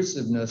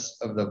obtrusiveness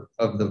of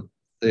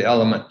the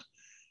element,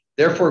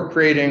 therefore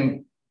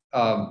creating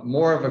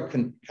more of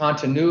a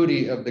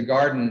continuity of the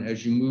garden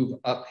as you move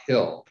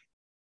uphill.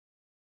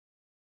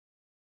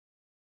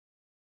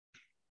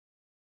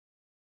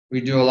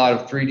 We do a lot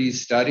of 3D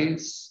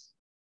studies.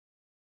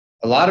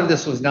 A lot of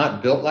this was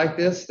not built like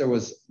this. There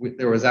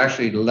was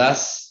actually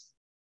less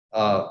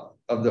of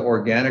the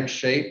organic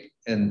shape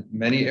in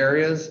many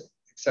areas,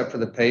 except for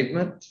the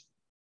pavement.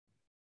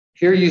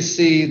 Here you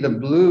see the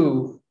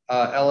blue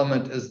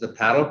element is the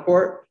paddle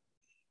court,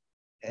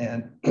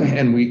 and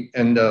we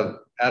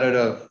added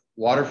a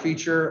water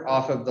feature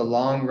off of the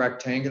long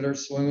rectangular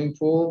swimming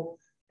pool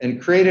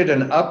and created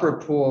an upper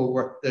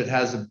pool that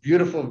has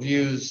beautiful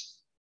views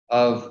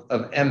of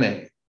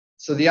MA.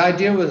 So the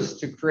idea was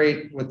to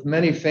create, with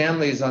many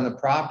families on the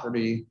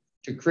property,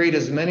 to create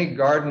as many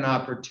garden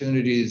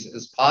opportunities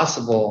as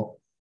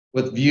possible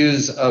with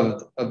views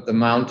of the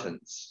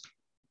mountains.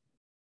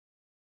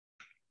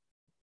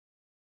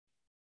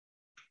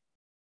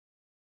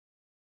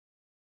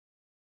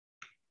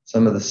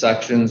 Some of the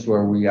sections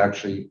where we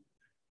actually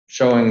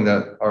showing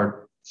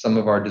some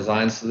of our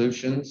design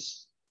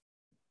solutions.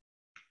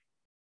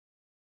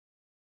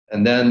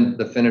 And then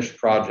the finished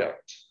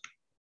project.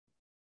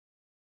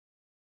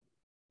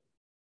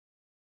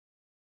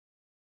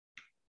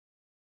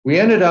 We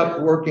ended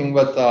up working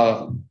with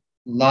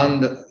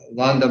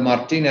Landa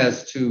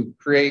Martinez to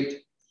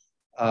create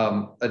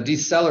a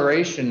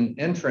deceleration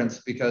entrance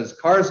because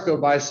cars go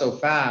by so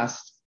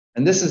fast.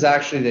 And this is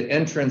actually the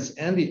entrance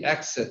and the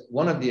exit,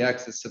 one of the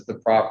exits of the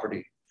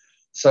property.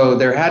 So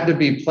there had to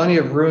be plenty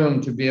of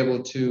room to be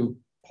able to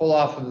pull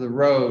off of the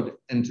road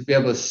and to be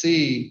able to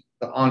see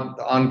the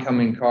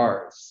oncoming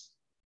cars.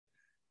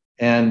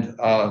 And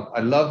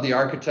I love the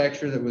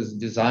architecture that was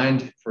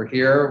designed for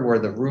here where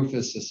the roof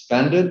is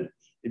suspended.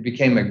 It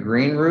became a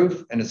green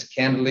roof and it's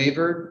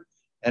cantilevered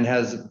and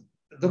it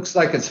looks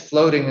like it's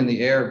floating in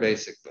the air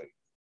basically.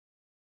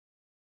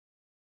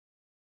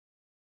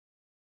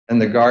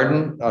 And the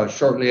garden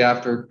shortly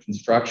after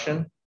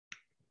construction.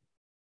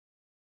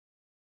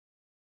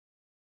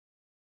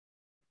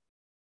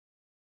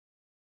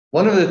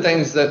 One of the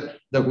things that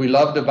we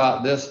loved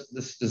about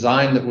this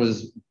design that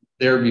was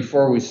there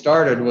before we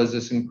started was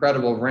this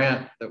incredible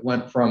ramp that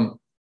went from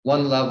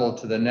one level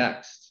to the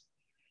next.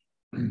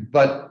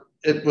 But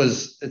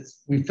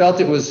we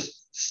felt it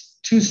was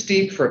too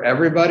steep for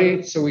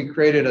everybody, so we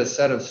created a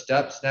set of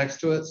steps next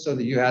to it so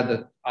that you had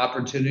the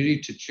opportunity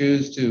to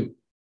choose to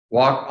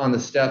walk on the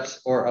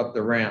steps or up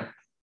the ramp.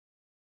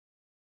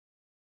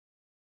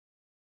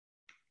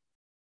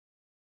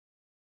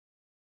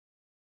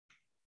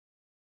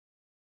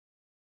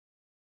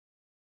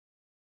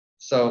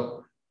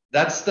 So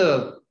that's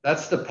the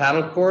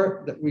paddle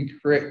court that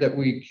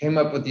we came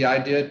up with the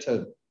idea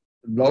to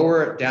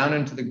lower it down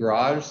into the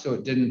garage so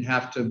it didn't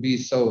have to be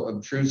so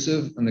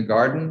obtrusive in the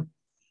garden.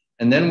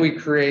 And then we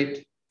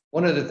create,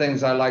 one of the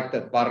things I like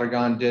that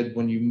Barragan did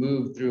when you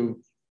move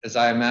through, as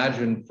I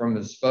imagine from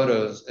his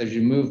photos, as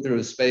you move through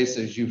a space,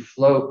 as you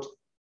float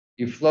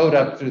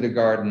up through the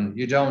garden.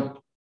 You don't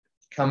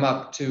come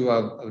up to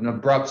an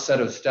abrupt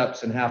set of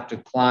steps and have to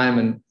climb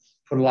and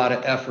put a lot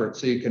of effort,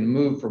 so you can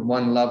move from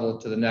one level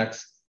to the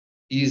next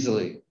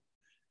easily.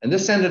 And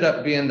this ended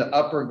up being the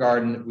upper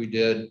garden that we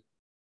did.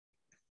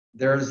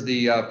 There's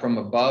the, from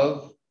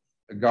above,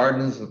 the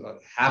gardens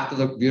have to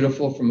look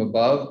beautiful from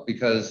above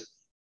because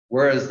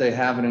whereas they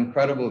have an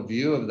incredible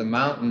view of the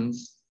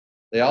mountains,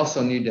 they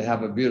also need to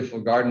have a beautiful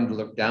garden to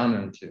look down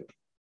into.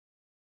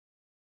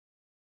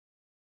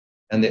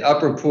 And the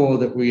upper pool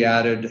that we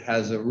added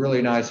has a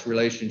really nice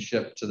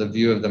relationship to the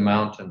view of the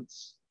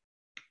mountains.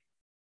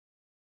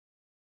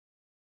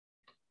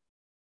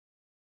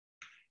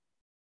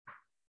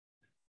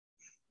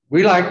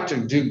 We like to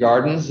do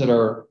gardens that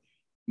are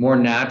more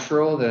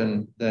natural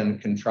than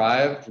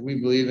contrived.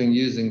 We believe in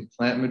using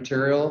plant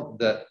material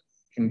that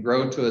can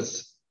grow to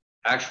its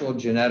actual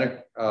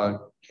genetic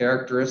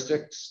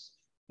characteristics,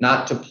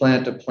 not to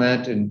plant a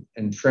plant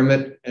and trim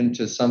it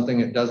into something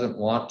it doesn't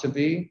want to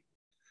be.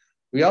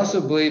 We also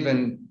believe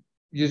in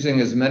using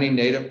as many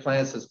native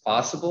plants as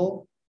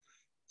possible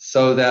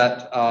so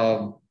that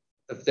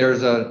if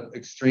there's an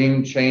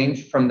extreme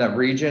change from that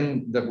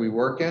region that we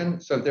work in,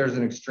 so if there's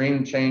an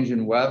extreme change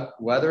in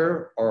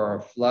weather or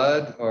a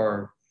flood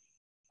or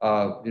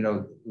you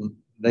know,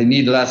 they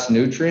need less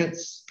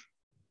nutrients,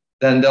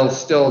 then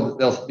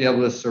they'll be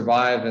able to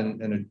survive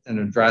in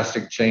a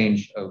drastic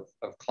change of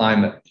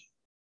climate.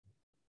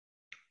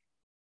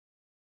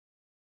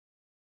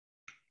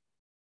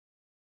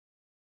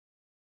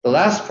 The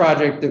last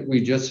project that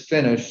we just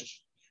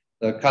finished,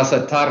 the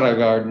Casa Tara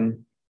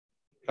garden,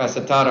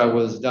 Casa Tara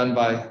was done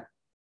by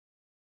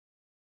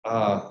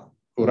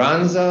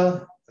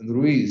Curanza and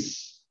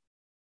Ruiz.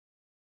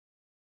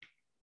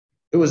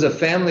 It was a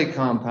family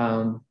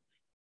compound.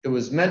 It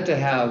was meant to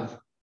have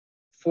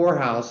 4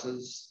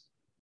 houses.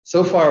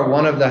 So far,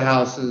 one of the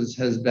houses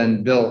has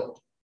been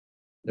built.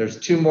 There's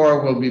 2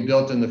 more will be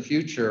built in the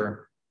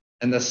future.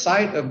 And the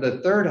site of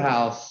the 3rd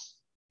house,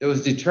 it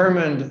was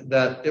determined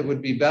that it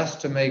would be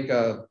best to make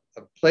a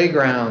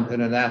playground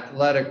and an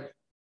athletic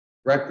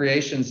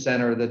recreation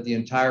center that the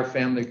entire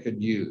family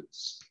could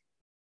use.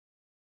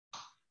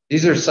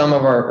 These are some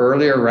of our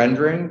earlier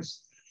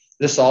renderings.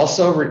 This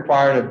also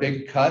required a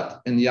big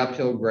cut in the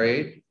uphill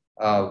grade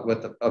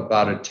with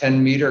about a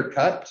 10-meter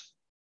cut.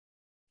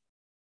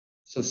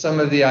 So some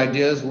of the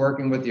ideas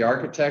working with the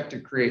architect to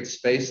create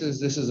spaces.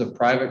 This is a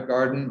private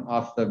garden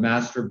off the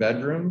master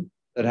bedroom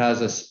that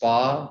has a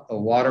spa, a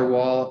water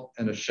wall,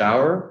 and a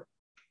shower.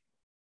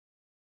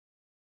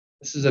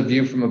 This is a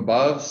view from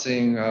above,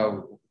 seeing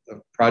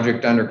the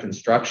project under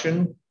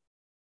construction.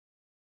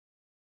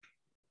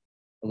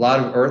 A lot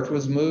of earth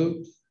was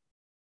moved.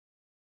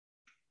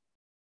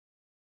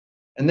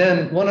 And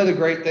then one of the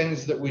great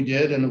things that we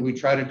did and that we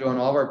try to do on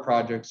all of our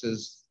projects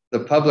is the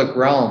public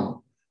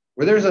realm.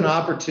 Where there's an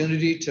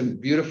opportunity to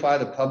beautify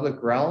the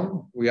public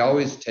realm, we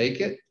always take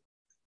it.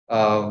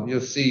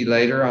 You'll see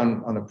later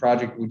on the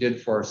project we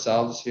did for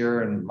ourselves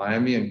here in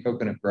Miami in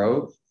Coconut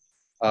Grove.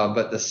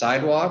 But the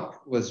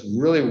sidewalk was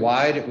really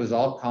wide. It was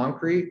all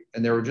concrete,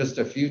 and there were just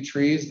a few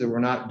trees that were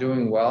not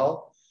doing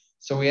well.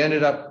 So we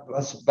ended up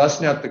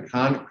busting up the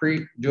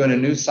concrete, doing a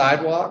new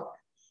sidewalk,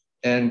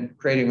 and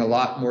creating a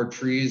lot more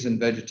trees and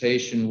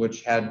vegetation,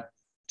 which had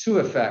 2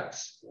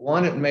 effects.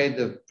 One, it made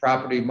the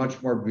property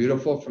much more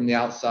beautiful from the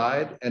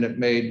outside, and it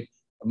made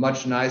a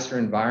much nicer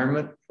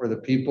environment for the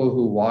people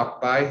who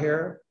walk by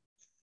here.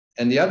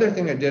 And the other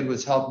thing it did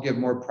was help give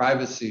more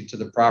privacy to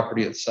the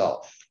property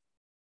itself.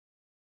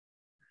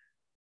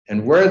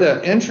 And where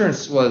the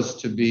entrance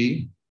was to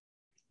be,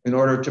 in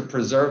order to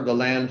preserve the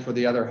land for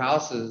the other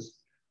houses,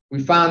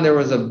 we found there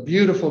was a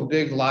beautiful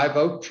big live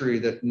oak tree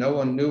that no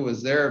one knew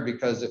was there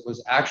because it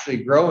was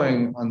actually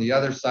growing on the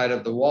other side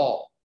of the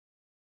wall.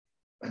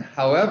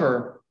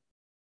 However,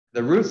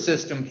 the root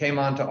system came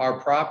onto our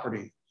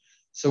property.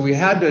 So we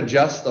had to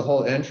adjust the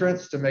whole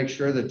entrance to make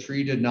sure the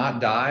tree did not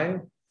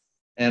die.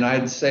 And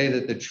I'd say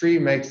that the tree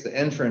makes the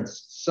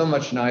entrance so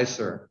much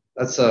nicer.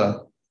 That's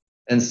a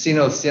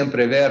Encino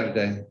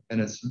Siempreverde,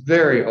 and it's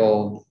very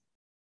old.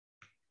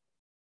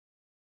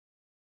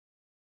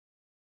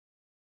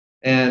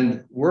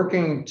 And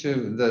working to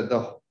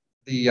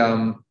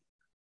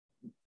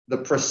the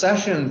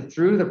procession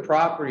through the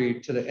property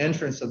to the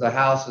entrance of the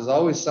house is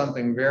always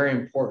something very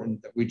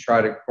important that we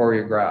try to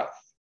choreograph.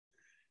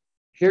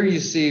 Here you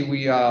see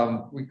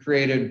we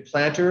created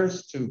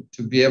planters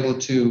to be able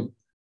to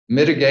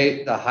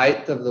mitigate the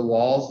height of the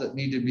walls that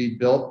need to be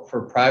built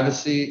for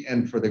privacy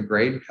and for the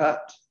grade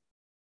cut.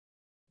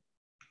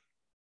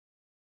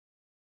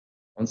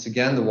 Once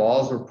again, the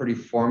walls were pretty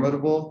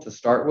formidable to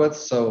start with,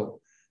 so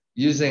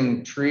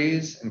using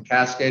trees and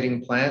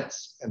cascading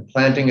plants and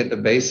planting at the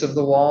base of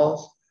the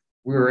walls,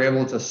 we were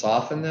able to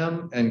soften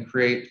them and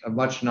create a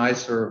much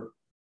nicer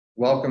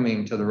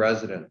welcoming to the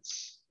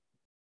residents.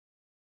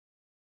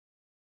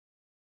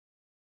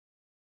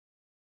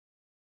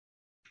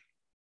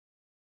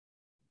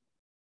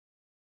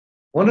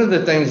 One of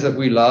the things that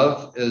we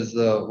love is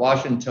the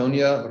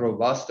Washingtonia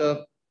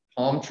robusta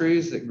palm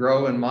trees that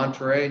grow in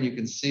Monterey, and you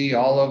can see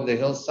all over the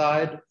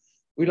hillside.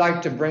 We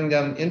like to bring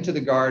them into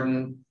the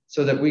garden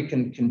so that we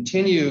can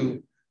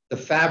continue the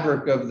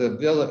fabric of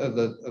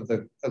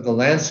the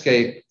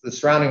landscape, the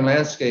surrounding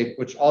landscape,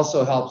 which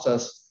also helps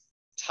us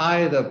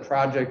tie the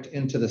project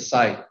into the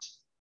site,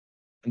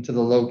 into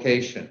the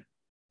location.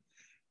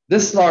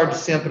 This large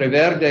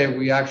Siempreverde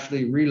we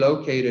actually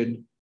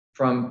relocated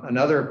from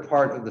another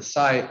part of the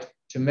site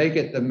to make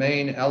it the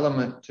main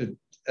element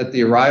at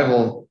the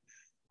arrival,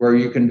 where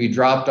you can be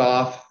dropped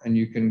off and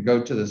you can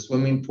go to the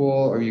swimming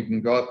pool, or you can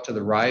go up to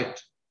the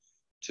right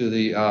to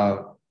the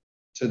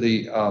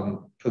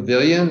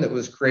pavilion that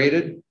was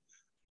created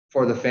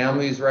for the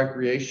family's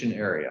recreation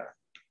area.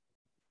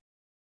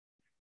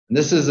 And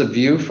this is a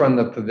view from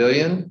the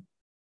pavilion.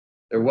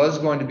 There was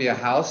going to be a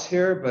house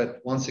here,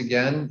 but once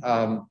again,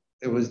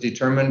 it was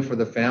determined for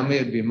the family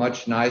it'd be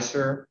much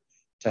nicer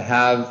to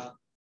have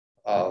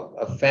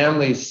a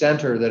family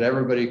center that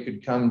everybody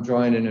could come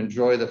join and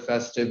enjoy the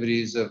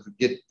festivities of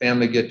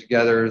family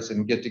get-togethers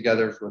and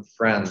get-togethers with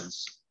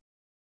friends.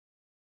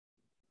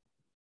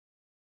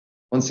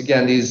 Once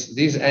again,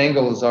 these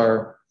angles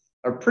are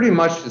pretty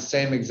much the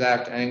same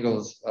exact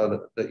angles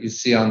that you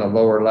see on the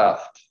lower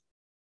left.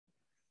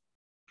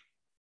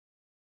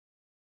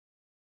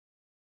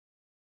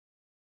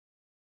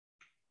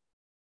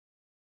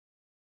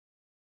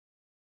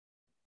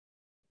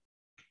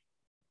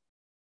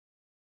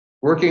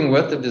 Working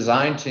with the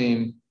design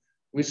team,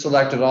 we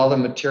selected all the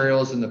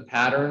materials and the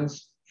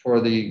patterns for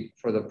the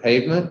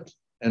pavement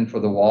and for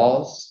the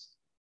walls.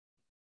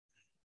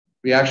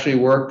 We actually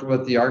worked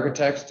with the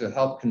architects to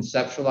help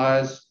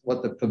conceptualize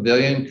what the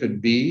pavilion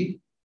could be.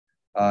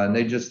 And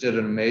they just did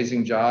an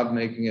amazing job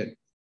making it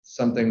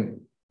something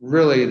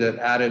really that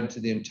added to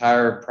the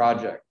entire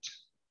project.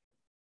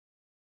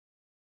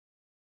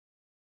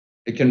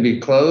 It can be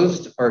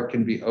closed or it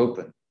can be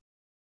open.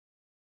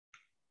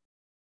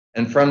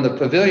 And from the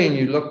pavilion,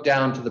 you look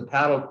down to the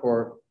paddle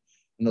court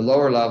in the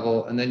lower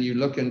level, and then you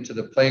look into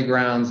the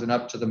playgrounds and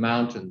up to the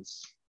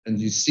mountains. And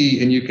you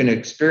see, and you can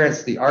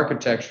experience the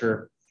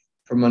architecture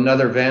from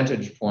another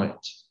vantage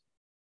point.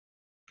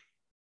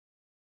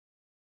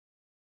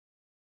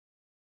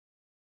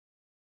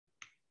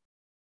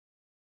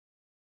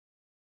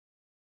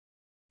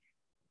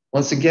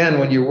 Once again,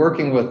 when you're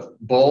working with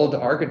bold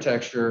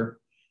architecture,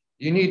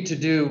 you need to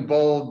do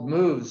bold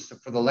moves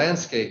for the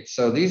landscape.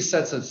 So these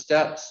sets of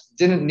steps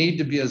didn't need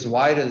to be as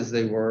wide as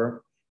they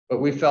were, but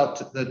we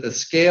felt that the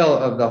scale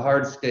of the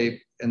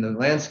hardscape and the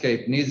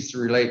landscape needs to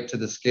relate to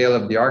the scale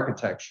of the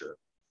architecture.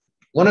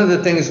 One of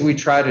the things we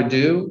try to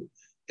do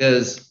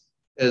is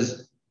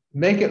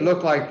make it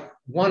look like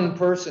one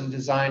person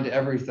designed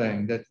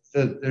everything, that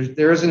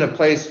there isn't a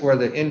place where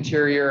the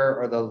interior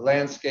or the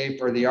landscape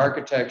or the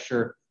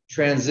architecture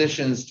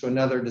transitions to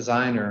another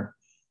designer.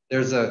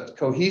 There's a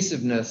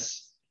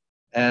cohesiveness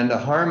and a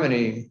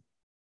harmony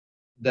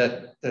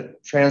that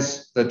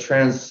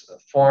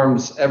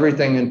transforms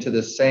everything into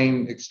the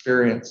same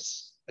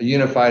experience, a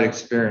unified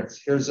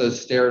experience. Here's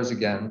those stairs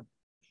again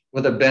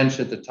with a bench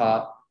at the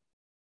top.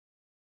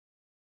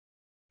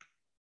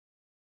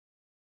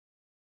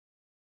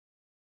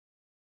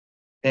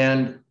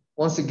 And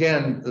once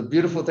again, the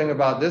beautiful thing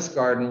about this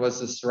garden was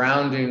the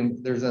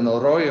surrounding, there's an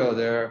arroyo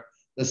there,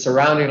 the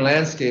surrounding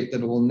landscape that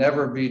will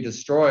never be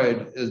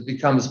destroyed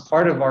becomes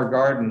part of our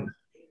garden.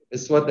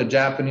 It's what the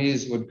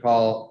Japanese would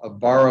call a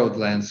borrowed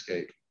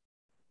landscape.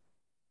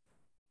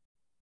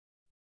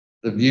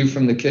 The view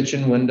from the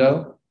kitchen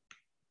window.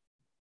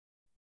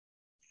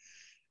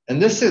 And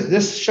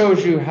this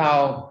shows you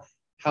how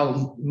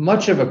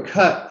much of a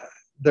cut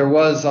there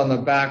was on the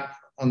back,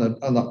 on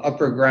the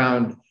upper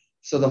ground.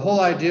 So the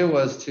whole idea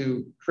was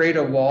to create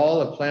a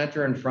wall, a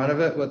planter in front of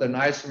it with a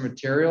nicer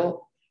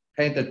material,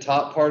 paint the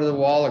top part of the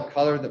wall a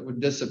color that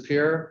would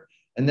disappear,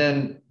 and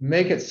then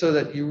make it so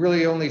that you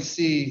really only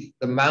see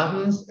the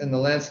mountains and the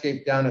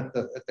landscape down at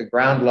the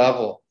ground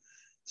level.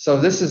 So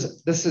this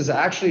is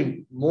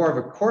actually more of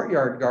a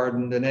courtyard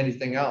garden than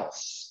anything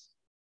else.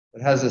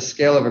 It has a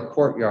scale of a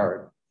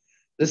courtyard.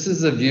 This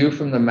is the view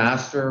from the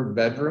master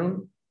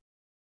bedroom.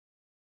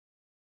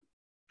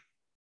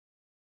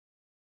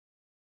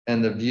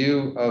 And the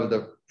view of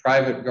the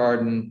private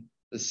garden,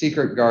 the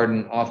secret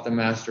garden off the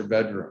master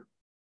bedroom.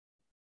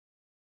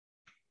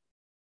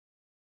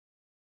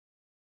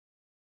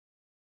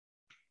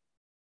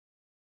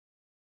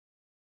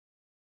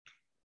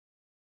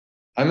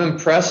 I'm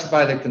impressed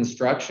by the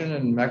construction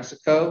in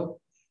Mexico.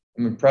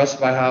 I'm impressed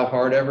by how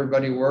hard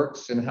everybody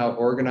works and how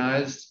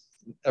organized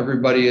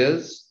everybody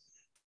is,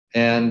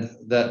 and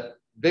that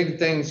big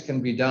things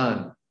can be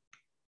done.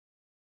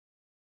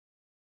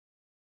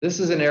 This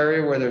is an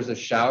area where there's a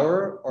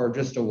shower or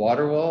just a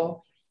water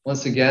wall.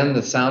 Once again,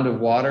 the sound of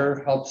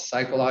water helps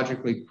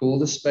psychologically cool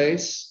the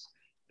space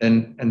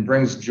and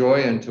brings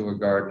joy into a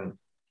garden.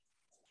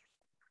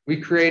 We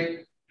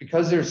create,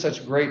 because there's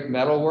such great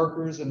metal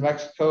workers in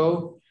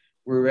Mexico,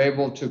 we were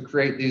able to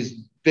create these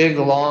big,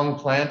 long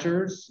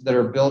planters that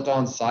are built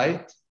on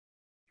site,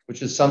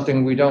 which is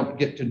something we don't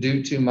get to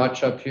do too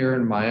much up here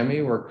in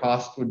Miami, where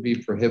cost would be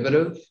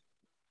prohibitive.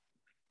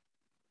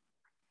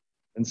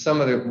 And some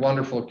of the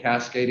wonderful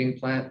cascading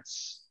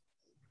plants.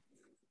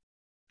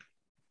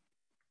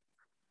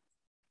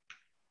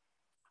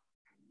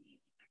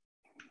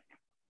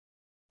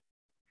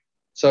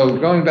 So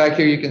going back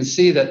here, you can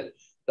see that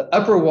the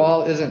upper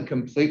wall isn't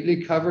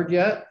completely covered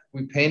yet.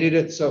 We painted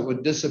it so it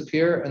would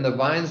disappear, and the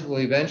vines will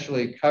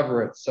eventually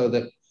cover it so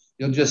that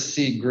you'll just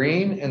see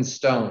green and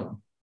stone.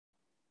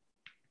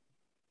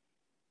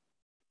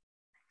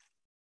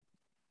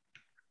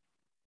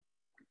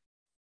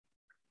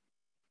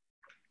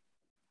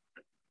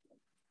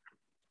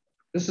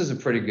 This is a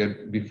pretty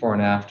good before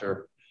and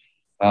after.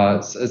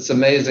 It's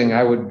amazing.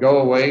 I would go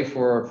away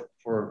for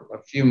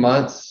a few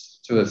months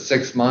to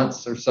 6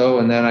 months or so,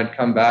 and then I'd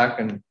come back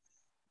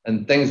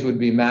and things would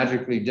be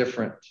magically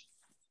different.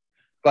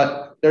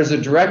 But there's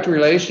a direct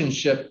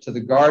relationship to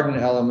the garden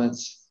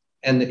elements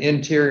and the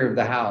interior of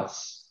the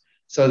house,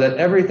 so that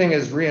everything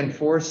is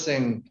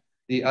reinforcing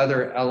the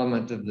other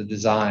element of the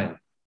design.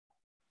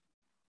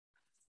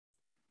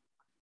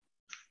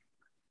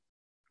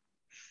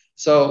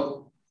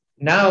 So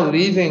now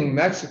leaving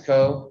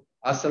Mexico,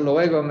 hasta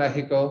luego,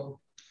 Mexico,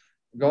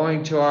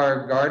 going to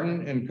our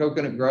garden in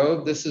Coconut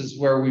Grove. This is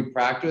where we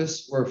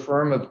practice. We're a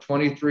firm of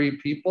 23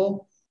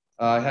 people.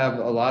 I have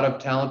a lot of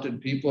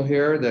talented people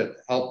here that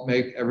help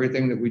make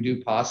everything that we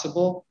do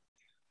possible.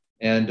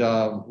 And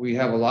we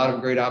have a lot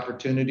of great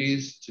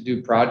opportunities to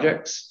do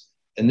projects.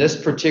 In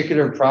this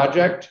particular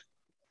project,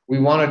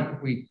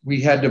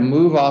 we had to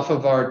move off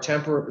of our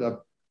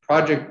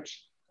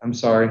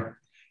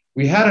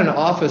we had an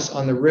office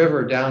on the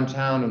river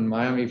downtown in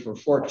Miami for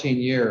 14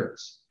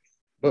 years,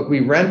 but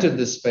we rented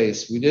the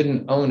space, we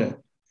didn't own it.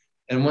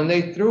 And when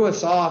they threw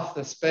us off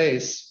the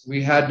space,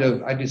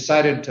 I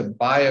decided to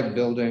buy a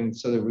building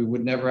so that we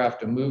would never have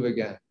to move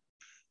again.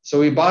 So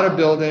we bought a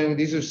building.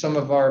 These are some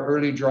of our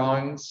early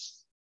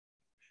drawings.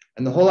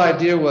 And the whole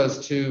idea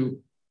was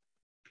to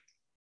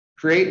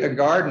create a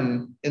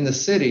garden in the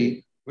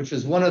city, which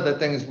is one of the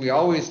things we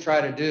always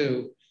try to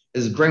do,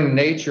 is bring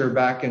nature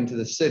back into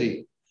the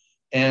city.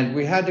 And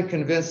we had to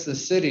convince the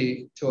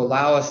city to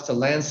allow us to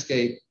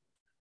landscape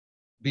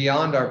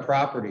beyond our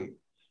property.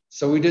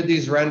 So we did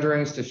these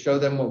renderings to show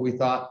them what we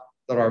thought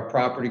that our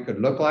property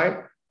could look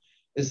like.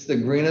 It's the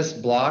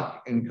greenest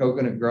block in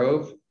Coconut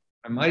Grove.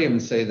 I might even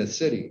say the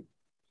city.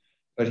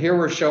 But here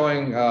we're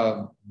showing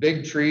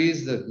big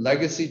trees, the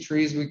legacy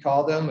trees we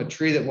call them, a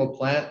tree that we'll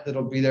plant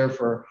that'll be there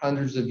for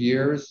hundreds of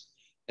years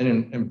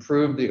and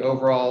improve the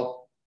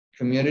overall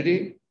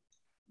community.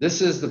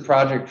 This is the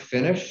project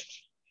finished.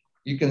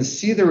 You can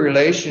see the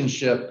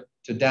relationship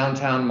to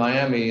downtown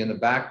Miami in the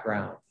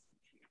background,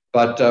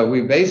 but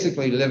we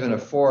basically live in a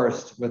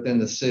forest within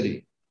the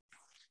city.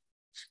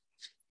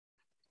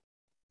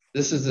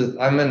 This is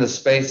I'm in the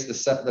space,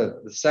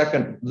 the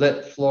second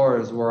lit floor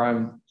is where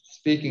I'm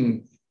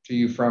speaking to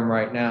you from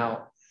right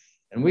now.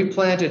 And we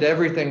planted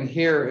everything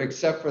here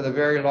except for the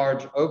very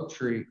large oak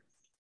tree,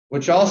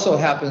 which also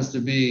happens to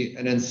be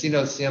an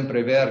Encino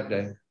Siempre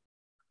Verde.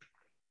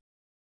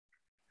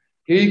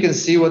 Here you can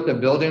see what the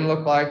building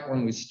looked like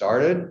when we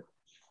started.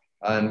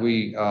 And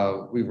we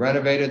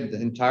renovated the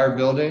entire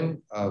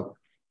building,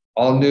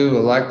 all new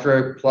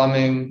electric,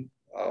 plumbing,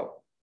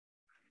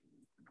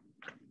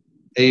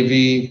 AV,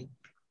 you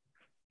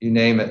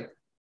name it.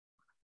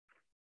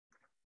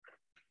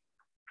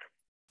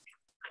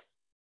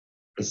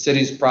 The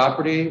city's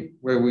property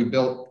where we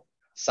built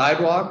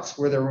sidewalks,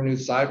 where there were new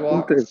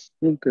sidewalks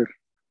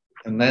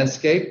and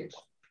landscaped.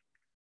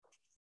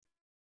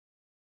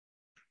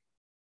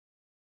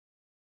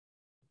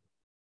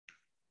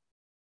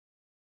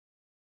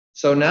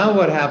 So now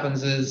what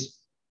happens is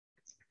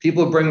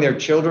people bring their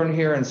children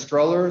here in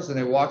strollers and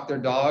they walk their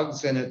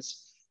dogs, and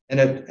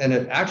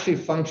it actually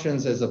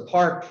functions as a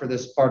park for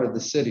this part of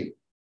the city.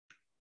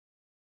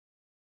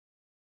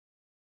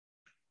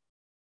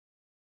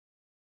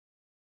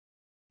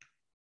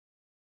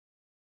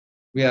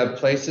 We have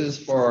places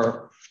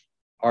for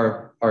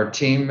our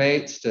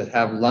teammates to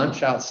have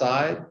lunch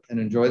outside and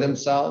enjoy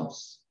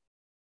themselves.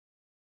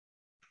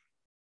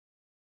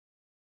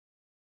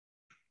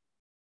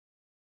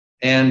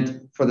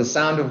 And for the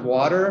sound of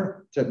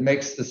water, that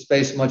makes the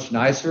space much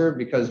nicer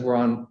because we're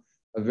on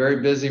a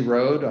very busy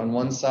road on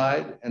one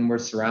side and we're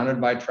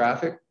surrounded by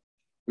traffic.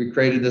 We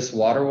created this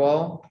water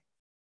wall.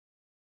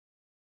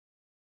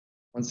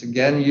 Once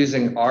again,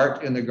 using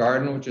art in the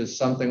garden, which is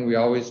something we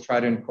always try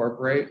to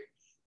incorporate.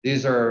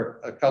 These are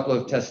a couple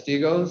of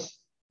testigos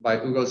by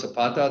Hugo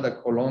Zapata, the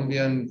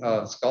Colombian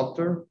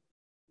sculptor.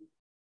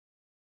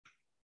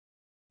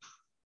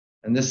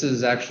 And this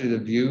is actually the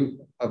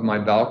view of my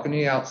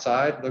balcony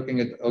outside, looking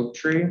at the oak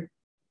tree.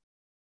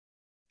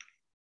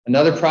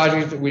 Another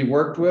project that we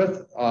worked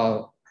with,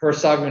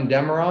 Herzog and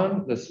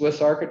Demeron, the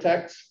Swiss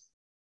architects.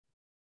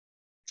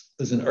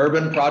 This is an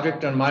urban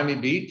project on Miami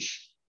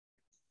Beach.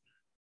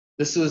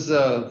 This was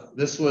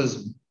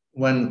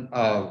when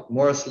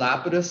Morris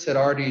Lapidus had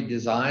already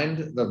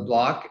designed the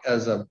block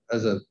as a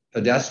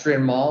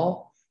pedestrian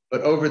mall,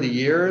 but over the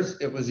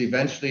years, it was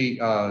eventually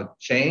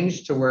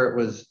changed to where it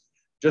was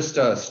just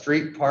a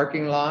street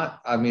parking lot,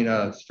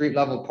 a street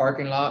level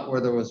parking lot where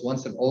there was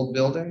once an old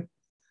building.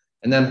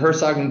 And then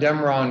Herzog and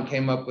Demeron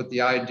came up with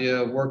the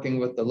idea of working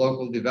with the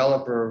local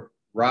developer,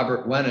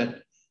 Robert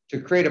Wennett, to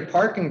create a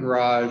parking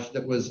garage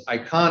that was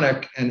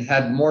iconic and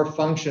had more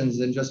functions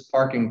than just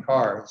parking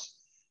cars.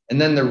 And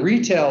then the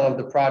retail of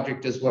the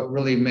project is what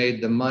really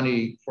made the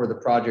money for the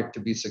project to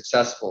be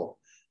successful.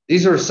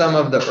 These are some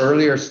of the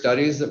earlier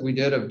studies that we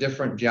did of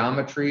different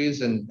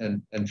geometries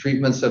and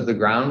treatments of the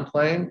ground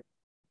plane.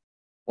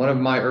 One of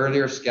my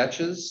earlier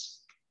sketches,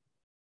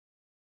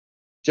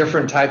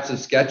 different types of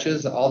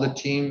sketches. All the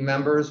team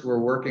members were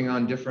working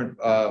on different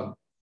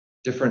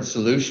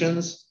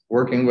solutions,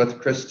 working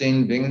with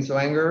Christine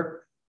Bingenswanger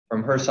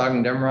from Herzog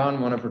and Demeron,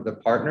 one of the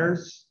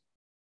partners.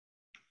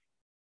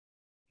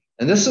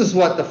 And this is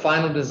what the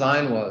final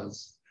design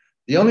was.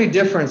 The only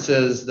difference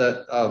is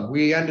that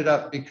we ended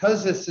up,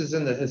 because this is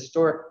in the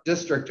historic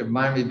district of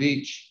Miami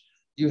Beach,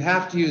 you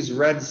have to use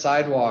red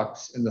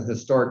sidewalks in the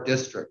historic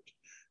district.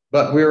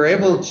 But we were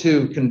able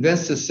to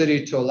convince the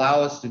city to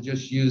allow us to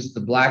just use the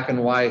black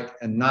and white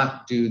and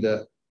not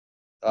do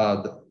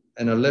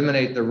and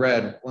eliminate the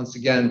red. Once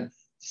again,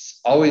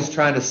 always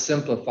trying to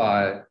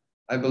simplify.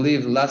 I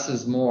believe less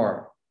is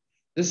more.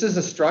 This is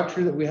a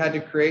structure that we had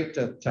to create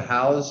to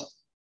house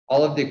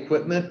all of the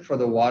equipment for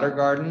the water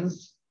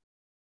gardens.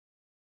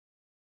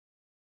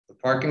 The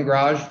parking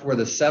garage, we're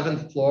the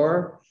 7th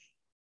floor.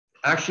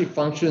 actually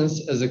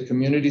functions as a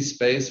community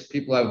space.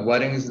 People have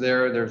weddings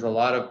there. There's a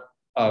lot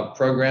of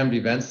programmed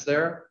events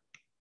there.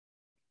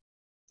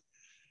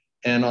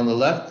 And on the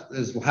left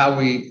is how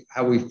we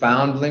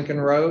found Lincoln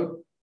Road.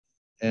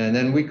 And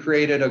then we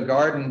created a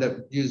garden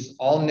that used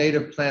all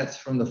native plants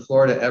from the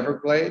Florida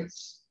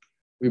Everglades.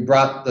 We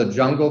brought the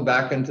jungle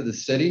back into the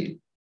city.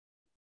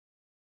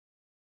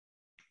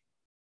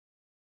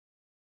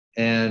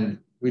 And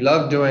we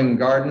love doing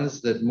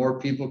gardens that more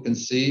people can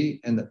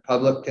see and the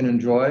public can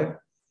enjoy.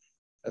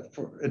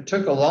 It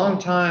took a long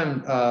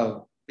time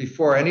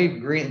before any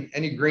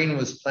green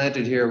was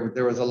planted here.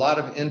 There was a lot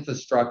of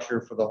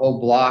infrastructure for the whole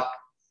block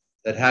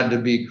that had to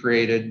be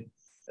created,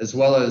 as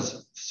well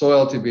as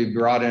soil to be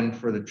brought in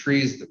for the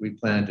trees that we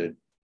planted.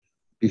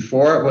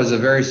 Before, it was a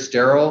very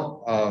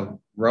sterile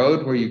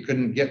road where you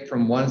couldn't get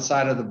from one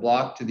side of the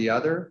block to the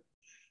other.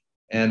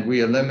 And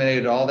we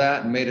eliminated all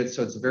that and made it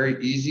so it's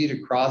very easy to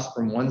cross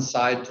from one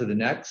side to the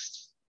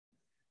next.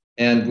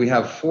 And we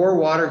have 4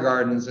 water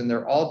gardens, and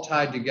they're all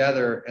tied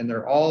together, and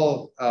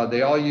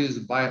they all use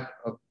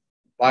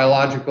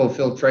biological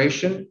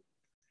filtration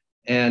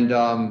and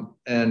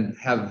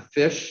have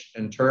fish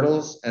and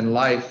turtles and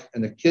life.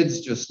 And the kids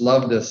just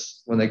love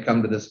this when they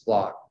come to this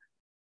block.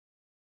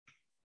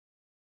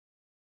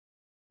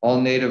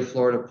 All native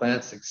Florida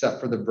plants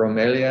except for the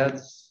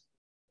bromeliads.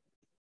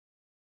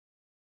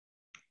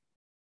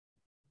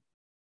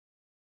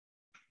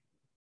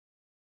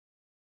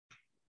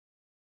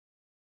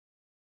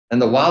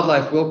 And the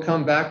wildlife will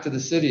come back to the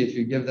city if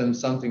you give them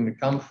something to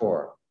come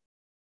for.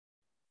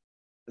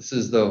 This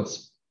is the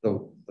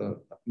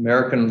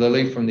American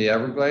lily from the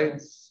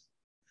Everglades.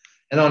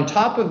 And on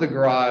top of the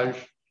garage,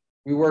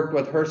 we worked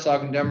with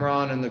Herzog and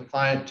Demeron and the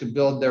client to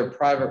build their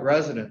private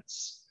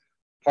residence.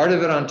 Part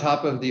of it on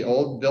top of the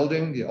old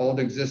building, the old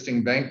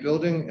existing bank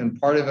building, and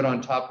part of it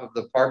on top of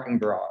the parking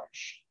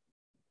garage.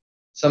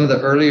 Some of the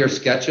earlier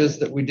sketches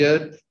that we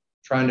did,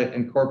 trying to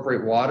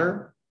incorporate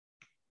water.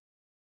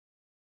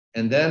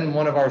 And then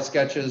one of our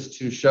sketches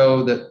to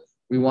show that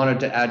we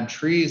wanted to add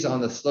trees on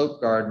the slope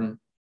garden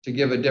to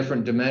give a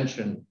different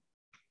dimension.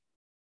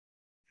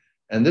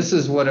 And this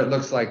is what it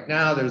looks like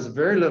now. There's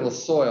very little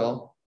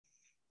soil.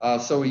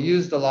 So we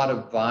used a lot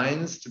of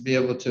vines to be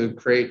able to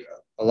create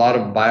a lot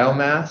of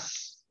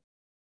biomass.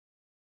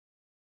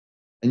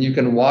 And you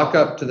can walk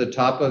up to the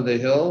top of the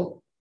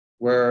hill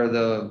where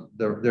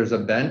there's a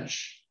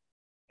bench,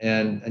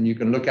 and you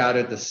can look out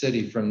at the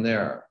city from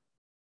there.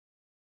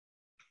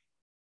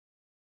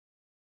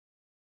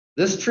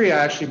 This tree I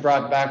actually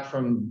brought back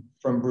from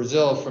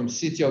Brazil, from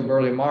Sítio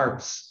Burle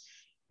Marx,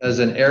 as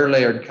an air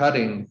layered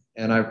cutting.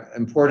 And I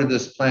imported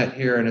this plant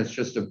here, and it's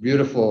just a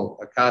beautiful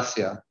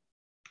acacia.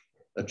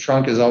 The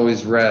trunk is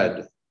always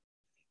red.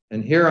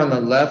 And here on the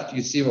left,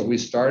 you see what we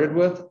started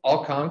with,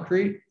 all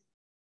concrete,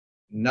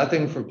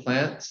 nothing for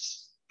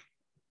plants.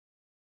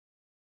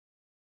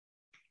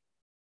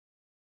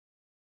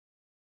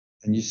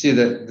 And you see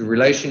the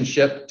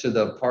relationship to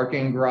the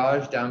parking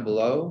garage down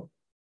below.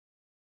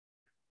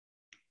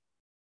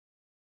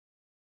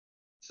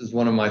 This is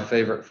one of my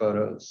favorite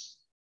photos.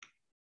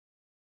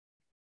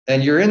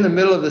 And you're in the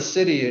middle of the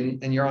city,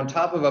 and you're on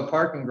top of a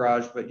parking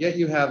garage, but yet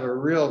you have a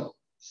real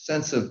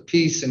sense of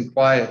peace and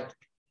quiet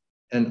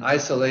and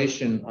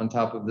isolation on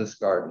top of this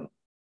garden.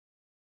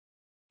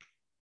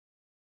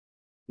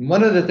 And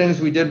one of the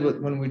things we did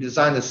when we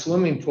designed the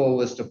swimming pool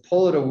was to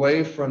pull it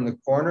away from the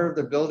corner of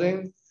the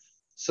building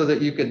so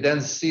that you could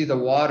then see the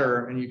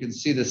water and you could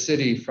see the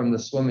city from the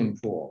swimming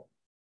pool.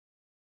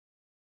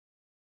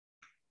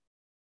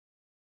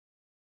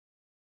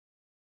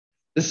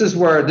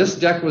 This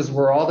deck was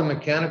where all the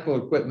mechanical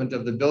equipment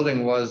of the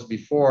building was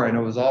before, and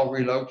it was all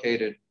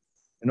relocated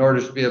in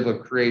order to be able to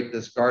create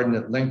this garden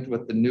that linked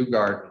with the new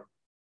garden.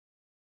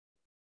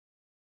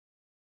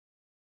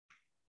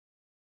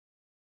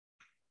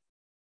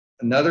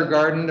 Another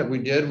garden that we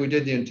did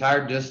the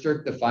entire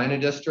district, the FINA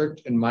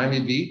district in Miami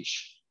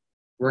Beach,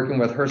 working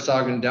with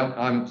Herzog and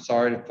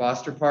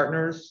Foster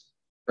Partners.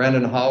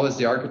 Brandon Hall was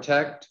the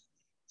architect.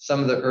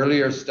 Some of the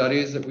earlier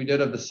studies that we did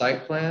of the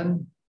site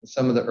plan,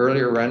 some of the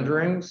earlier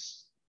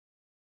renderings.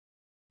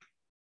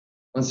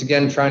 Once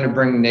again, trying to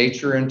bring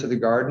nature into the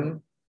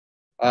garden.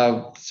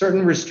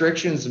 Certain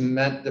restrictions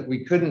meant that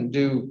we couldn't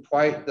do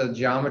quite the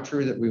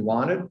geometry that we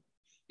wanted.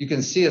 You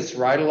can see it's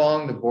right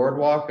along the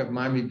boardwalk of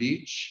Miami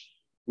Beach.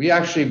 We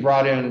actually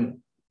brought in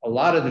a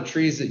lot of the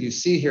trees that you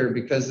see here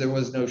because there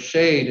was no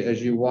shade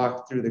as you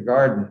walk through the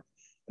garden.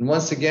 And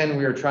once again,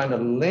 we were trying to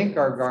link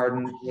our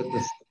garden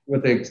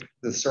with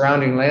the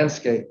surrounding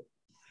landscape.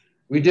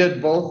 We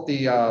did both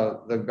the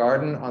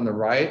garden on the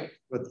right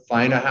with the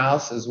FINA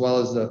house as well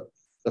as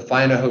the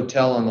FINA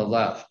hotel on the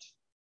left.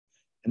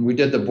 And we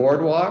did the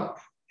boardwalk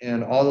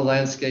and all the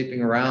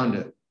landscaping around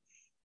it.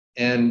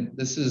 And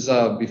this is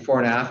before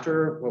and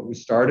after what we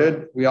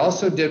started. We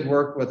also did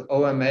work with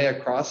OMA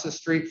across the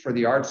street for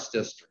the Arts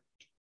District.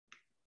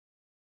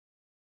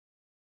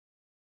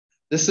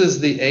 This is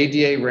the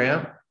ADA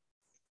ramp.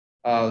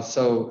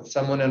 So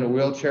someone in a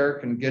wheelchair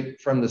can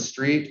get from the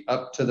street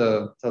up to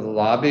the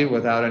lobby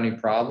without any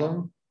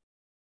problem.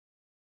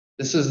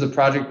 This is the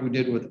project we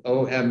did with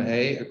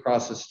OMA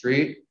across the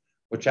street,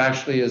 which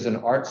actually is an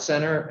art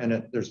center,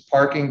 and there's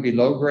parking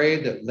below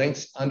grade that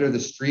links under the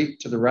street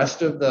to the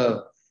rest of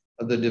the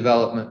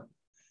development.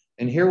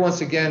 And here,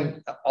 once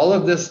again, all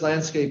of this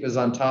landscape is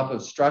on top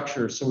of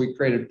structure. So we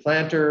created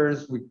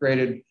planters, we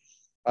created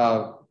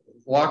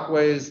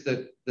walkways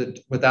that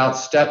without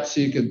steps,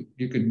 so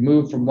you could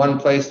move from one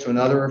place to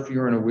another if you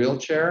were in a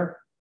wheelchair.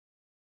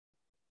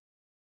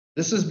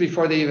 This is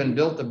before they even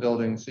built the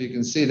building. So you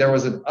can see there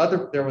was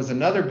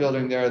another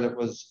building there that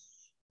was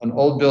an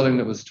old building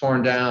that was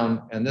torn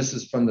down, and this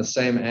is from the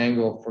same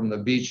angle from the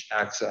beach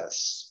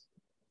access.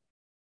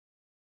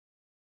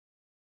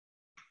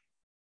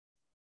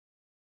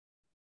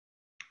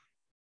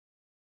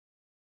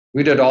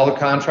 We did all the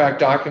contract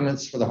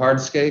documents for the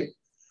hardscape,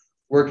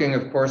 working,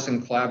 of course,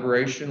 in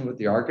collaboration with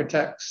the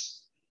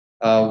architects.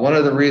 One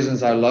of the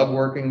reasons I love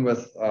working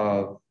with,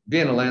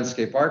 being a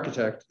landscape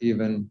architect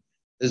even,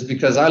 is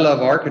because I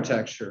love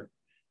architecture.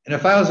 And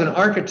if I was an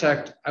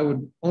architect, I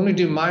would only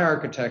do my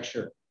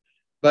architecture.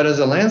 But as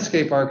a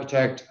landscape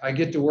architect, I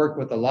get to work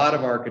with a lot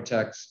of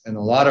architects and a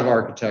lot of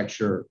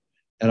architecture.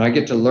 And I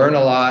get to learn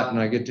a lot,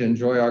 and I get to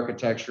enjoy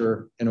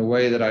architecture in a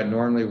way that I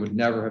normally would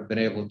never have been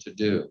able to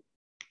do.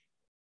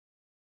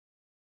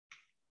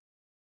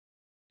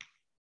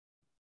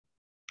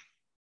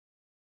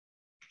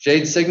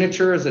 Jade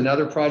Signature is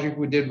another project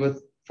we did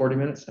with 40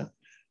 minutes now.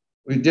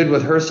 We did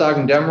with Herzog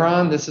and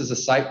Demeron. This is a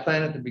site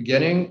plan at the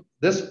beginning.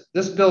 This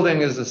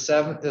building is a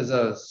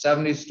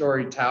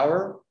 70-story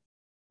tower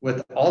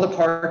with all the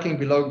parking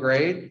below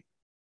grade.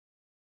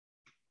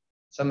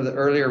 Some of the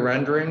earlier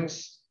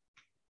renderings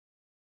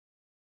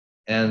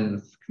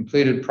and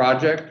completed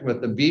project with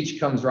the beach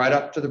comes right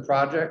up to the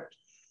project.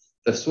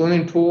 The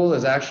swimming pool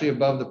is actually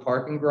above the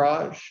parking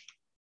garage.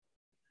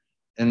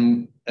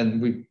 And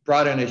we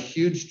brought in a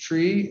huge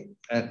tree,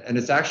 and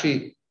it's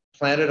actually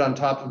planted on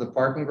top of the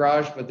parking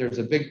garage, but there's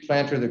a big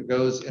planter that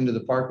goes into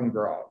the parking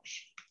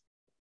garage.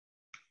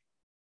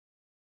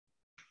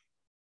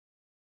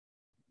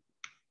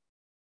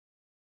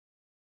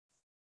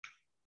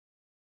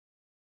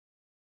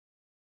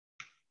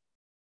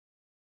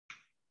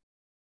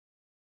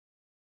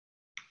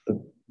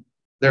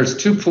 There's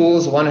two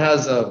pools. One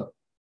has a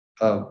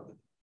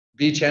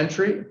beach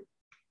entry,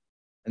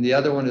 and the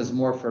other one is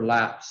more for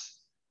laps.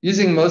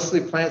 Using mostly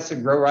plants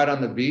that grow right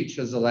on the beach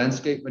as a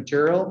landscape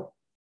material,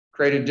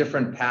 created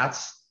different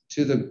paths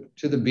to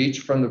the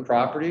beach from the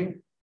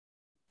property.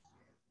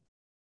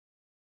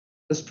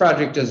 This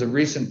project is a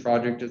recent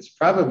project. It's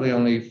probably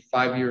only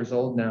 5 years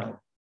old now.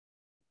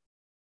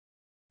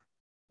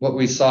 What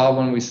we saw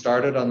when we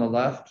started on the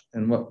left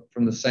and what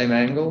from the same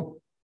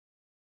angle.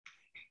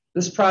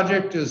 This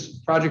project is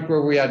a project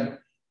where we had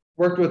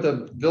worked with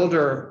a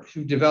builder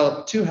who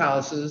developed two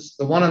houses.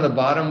 The one on the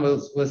bottom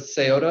was with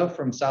Sesión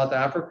from South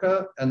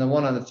Africa, and the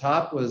one on the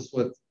top was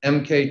with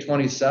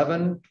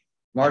MK27,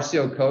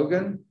 Marcio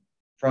Kogan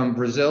from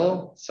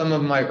Brazil. Some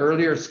of my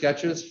earlier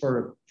sketches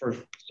for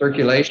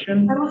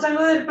circulation.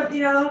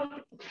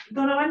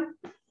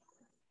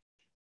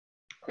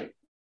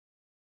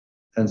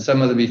 And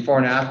some of the before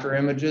and after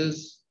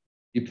images.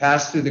 You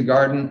pass through the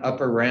garden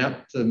upper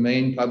ramp to the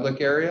main public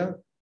area.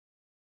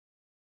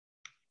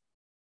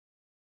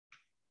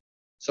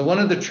 So one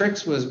of the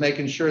tricks was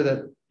making sure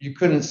that you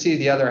couldn't see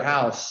the other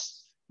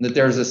house, and that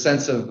there's a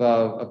sense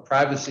of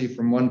privacy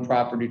from one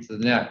property to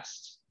the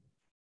next.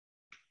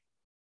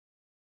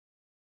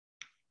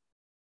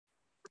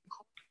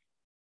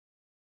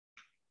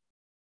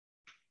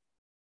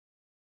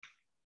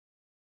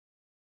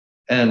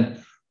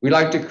 And we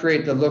like to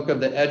create the look of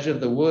the edge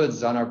of the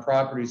woods on our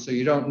property, so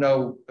you don't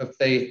know if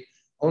they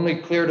only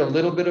cleared a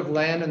little bit of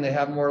land and they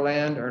have more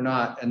land or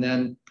not. And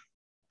then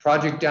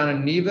project down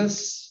in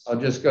Nevis, I'll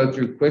just go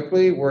through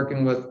quickly,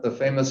 working with the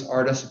famous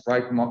artist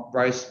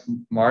Bryce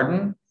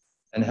Marden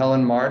and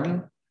Helen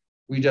Marden.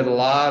 We did a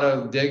lot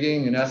of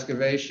digging and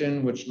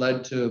excavation, which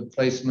led to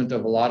placement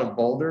of a lot of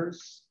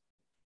boulders.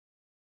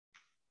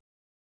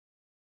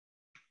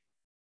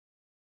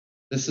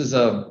 This is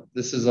a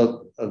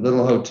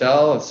little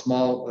hotel, a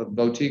small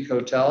boutique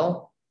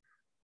hotel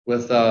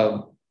with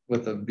a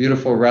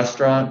beautiful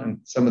restaurant and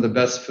some of the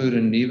best food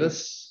in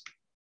Nevis.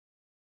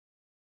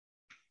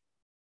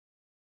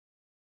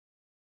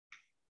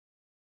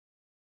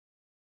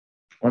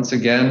 Once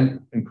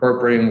again,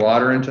 incorporating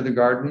water into the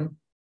garden.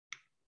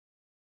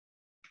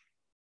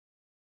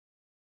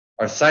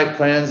 Our site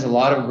plans, a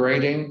lot of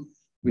grading.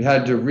 We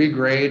had to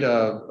regrade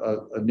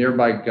a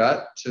nearby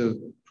gut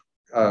to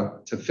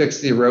fix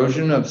the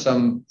erosion of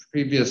some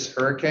previous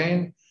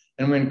hurricane.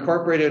 And we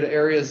incorporated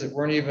areas that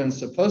weren't even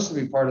supposed to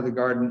be part of the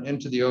garden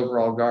into the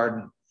overall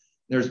garden.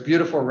 There's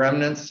beautiful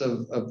remnants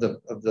of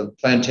the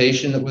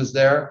plantation that was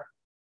there.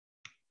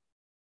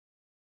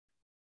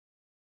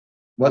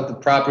 What the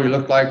property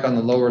looked like on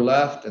the lower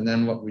left, and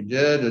then what we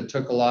did, it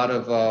took a lot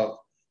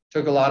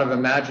of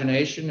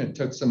imagination. It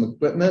took some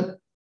equipment,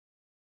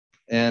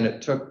 and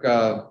it took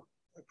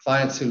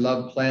clients who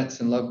love plants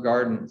and love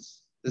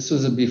gardens. This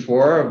was a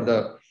before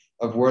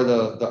of where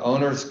the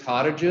owner's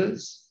cottage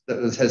is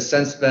has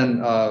since been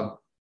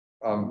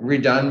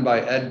redone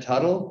by Ed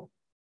Tuttle,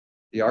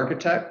 the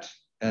architect.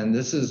 And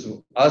this is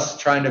us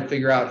trying to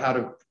figure out how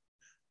to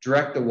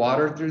direct the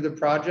water through the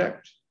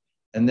project,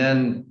 and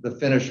then the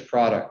finished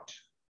product.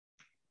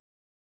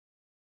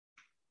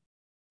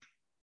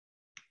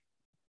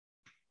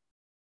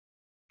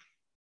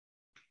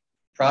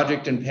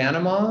 Project in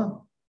Panama,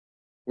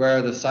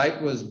 where the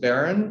site was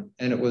barren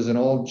and it was an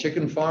old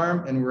chicken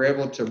farm, and we were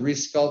able to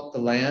resculpt the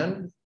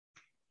land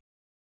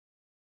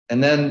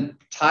and then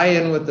tie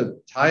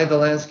the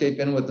landscape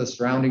in with the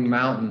surrounding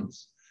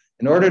mountains.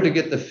 In order to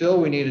get the fill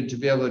we needed to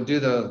be able to do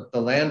the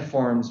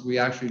landforms, we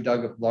actually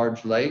dug a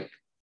large lake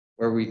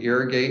where we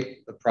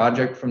irrigate the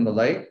project from the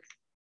lake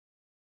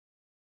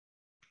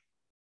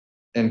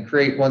and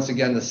create, once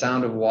again, the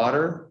sound of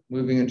water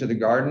moving into the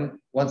garden.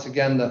 Once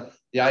again,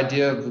 the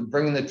idea of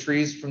bringing the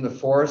trees from the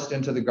forest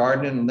into the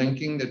garden and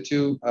linking the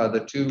two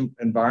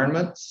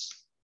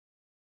environments.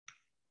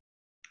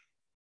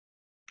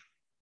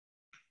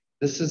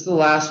 This is the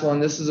last one.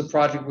 This is a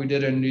project we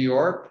did in New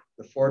York,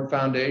 the Ford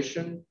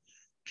Foundation.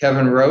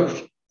 Kevin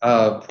Roche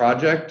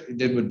project we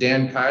did with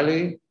Dan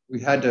Kiley. We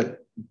had to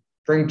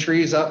bring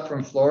trees up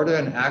from Florida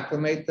and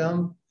acclimate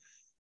them.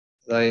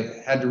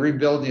 They had to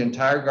rebuild the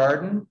entire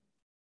garden.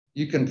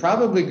 You can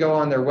probably go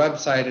on their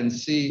website and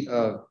see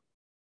the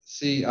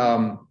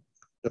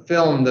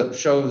film that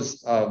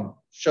shows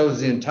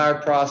the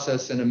entire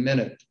process in a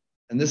minute.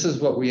 And this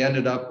is what we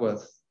ended up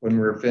with when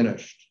we were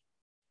finished.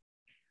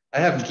 I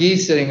have Guy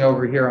sitting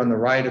over here on the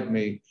right of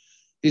me.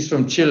 He's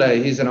from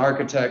Chile. He's an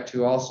architect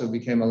who also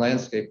became a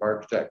landscape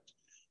architect.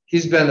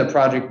 He's been the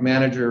project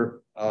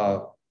manager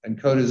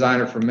and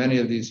co-designer for many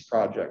of these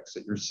projects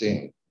that you're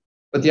seeing.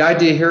 But the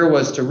idea here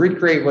was to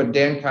recreate what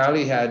Dan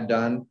Kiley had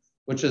done,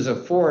 which is a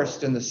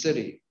forest in the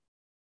city,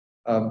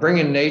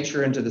 bringing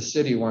nature into the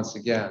city once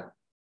again.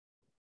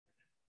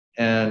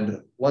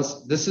 And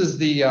this is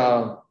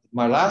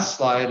my last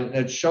slide, and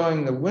it's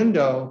showing the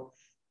window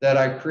that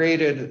I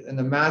created in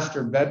the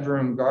master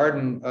bedroom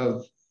garden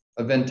of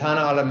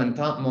Ventana a la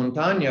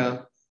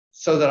Montaña,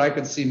 so that I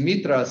could see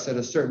mitras at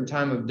a certain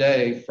time of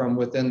day from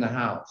within the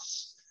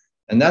house.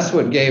 And that's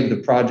what gave the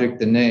project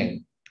the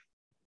name.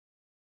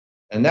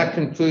 And that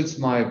concludes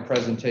my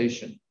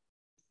presentation.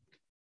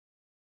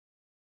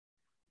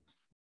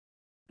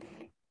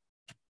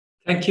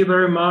 Thank you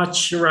very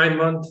much,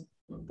 Raymond.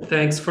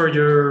 Thanks for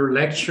your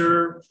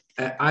lecture.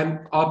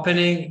 I'm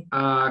opening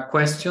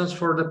questions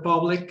for the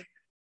public,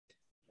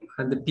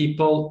 and the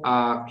people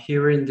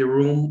here in the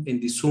room, in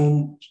the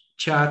Zoom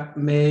chat,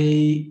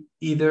 may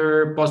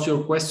either post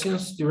your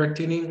questions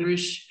directly in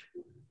English,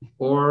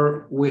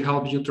 or we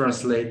help you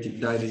translate if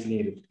that is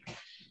needed.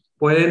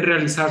 Pueden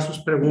realizar sus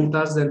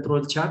preguntas dentro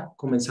del chat.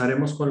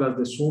 Comenzaremos con las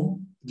de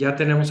Zoom. Ya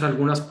tenemos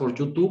algunas por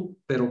YouTube,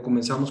 pero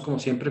comenzamos como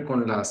siempre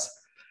con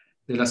las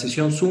de la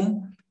sesión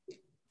Zoom.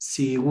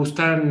 Si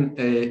gustan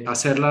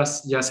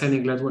hacerlas ya sea en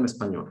inglés o en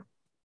español.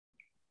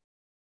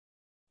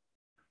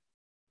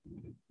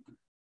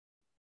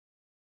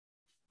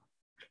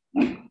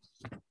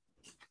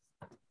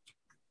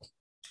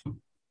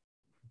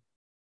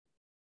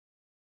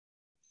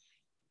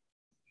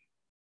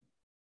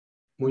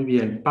 Muy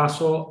bien,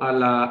 paso a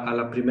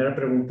la primera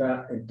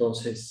pregunta.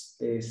 Entonces,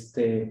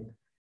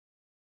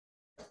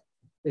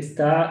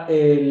 está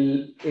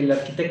el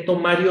arquitecto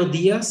Mario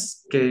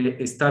Díaz, que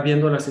está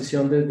viendo la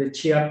sesión desde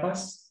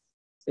Chiapas.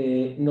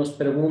 Nos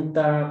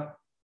pregunta,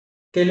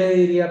 ¿qué le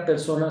diría a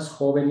personas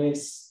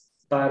jóvenes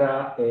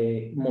para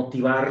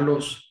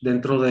motivarlos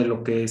dentro de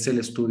lo que es el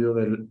estudio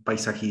del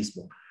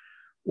paisajismo?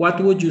 What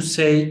would you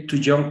say to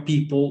young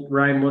people,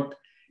 Raymond,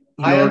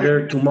 in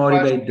order to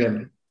motivate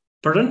them?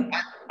 Pardon?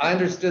 I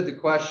understood the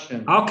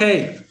question.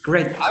 Okay,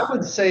 great. I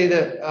would say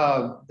that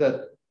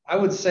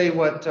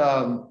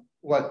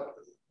what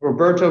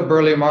Roberto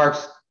Burle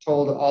Marx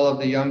told all of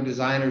the young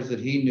designers that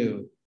he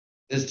knew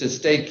is to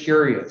stay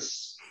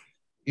curious.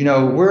 You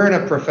know, we're in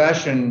a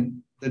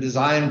profession, the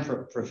design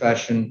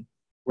profession,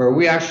 where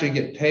we actually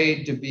get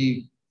paid to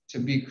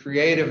be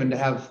creative and to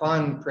have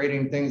fun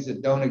creating things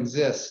that don't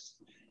exist.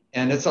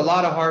 And it's a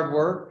lot of hard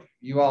work.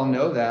 You all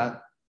know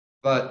that,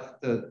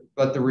 but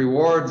the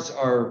rewards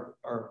are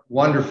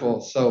wonderful.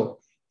 So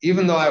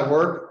even though I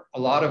work a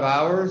lot of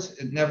hours,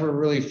 it never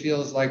really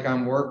feels like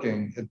I'm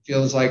working. It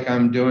feels like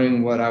I'm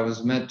doing what I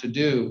was meant to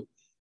do.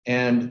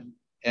 And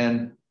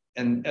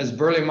as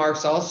Burle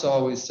Marx also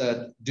always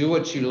said, do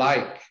what you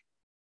like.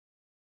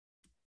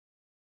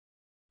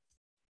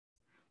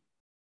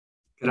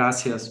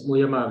 Gracias,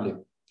 muy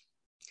amable.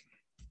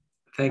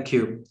 Thank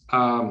you.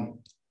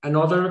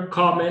 Another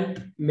comment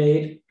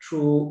made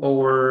through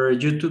our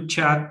YouTube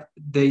chat,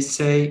 they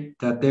say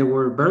that they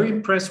were very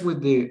impressed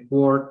with the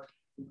word,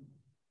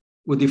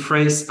 with the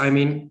phrase,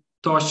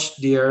 touch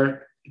the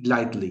earth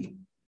lightly.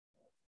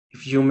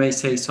 If you may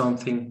say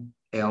something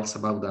else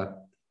about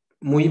that.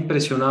 Muy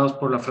impresionados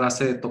por la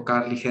frase de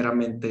tocar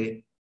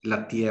ligeramente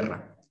la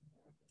tierra.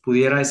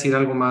 ¿Pudiera decir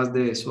algo más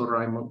de eso,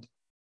 Raymond?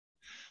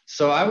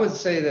 So I would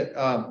say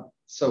that,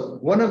 so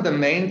one of the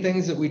main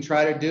things that we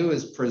try to do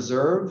is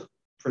preserve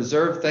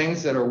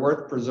things that are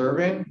worth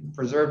preserving.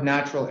 preserve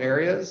natural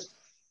areas.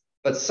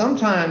 But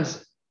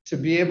sometimes to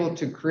be able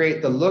to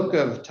create the look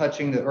of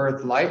touching the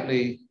earth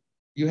lightly,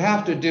 you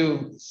have to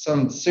do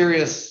some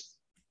serious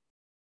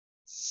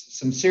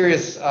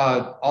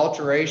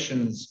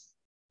alterations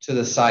to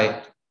the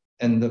site.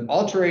 And the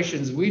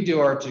alterations we do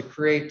are to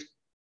create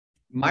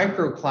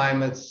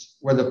microclimates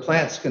where the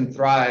plants can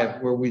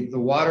thrive, where the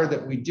water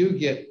that we do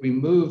get, we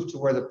move to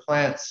where the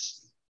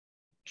plants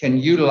can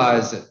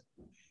utilize it.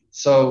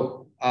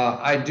 So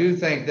I do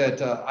think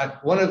that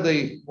one of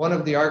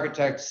the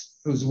architects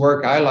whose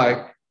work I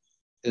like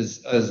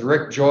is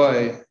Rick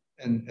Joy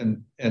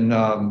in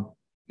the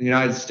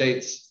United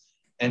States.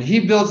 And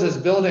he builds his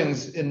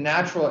buildings in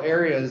natural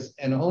areas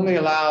and only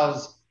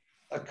allows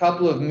a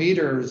couple of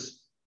meters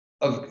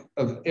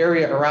of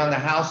area around the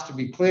house to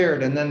be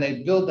cleared. And then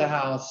they build the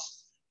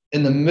house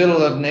in the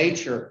middle of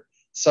nature.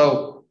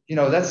 So, you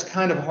know, that's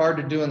kind of hard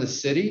to do in the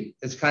city.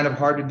 It's kind of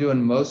hard to do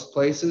in most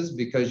places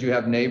because you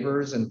have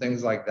neighbors and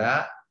things like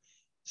that.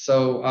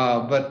 So,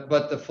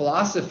 but the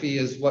philosophy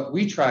is what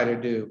we try to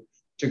do,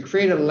 to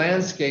create a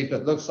landscape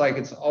that looks like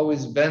it's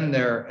always been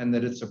there and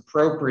that it's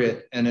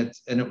appropriate and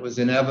it was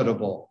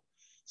inevitable.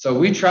 So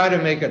we try to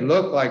make it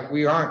look like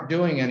we aren't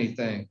doing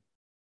anything,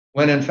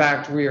 when in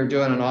fact we are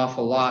doing an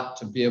awful lot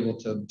to be able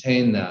to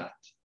obtain that.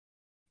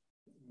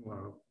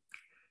 Wow.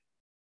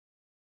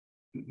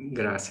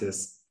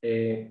 Gracias.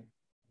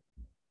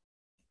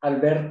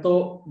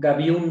 Alberto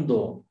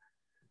Gaviundo,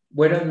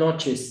 buenas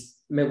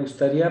noches. Me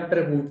gustaría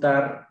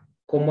preguntar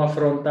cómo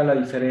afronta la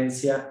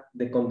diferencia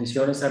de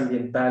condiciones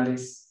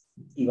ambientales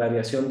y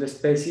variación de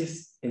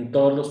especies en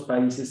todos los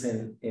países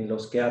en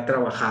los que ha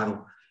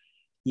trabajado.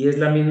 Y es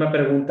la misma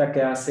pregunta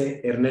que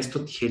hace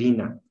Ernesto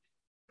Tijerina.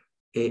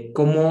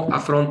 ¿Cómo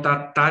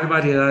afronta tal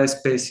variedad de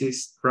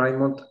especies,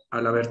 Raymond,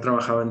 al haber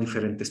trabajado en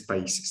diferentes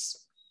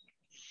países?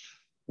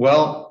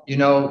 Well, you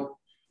know,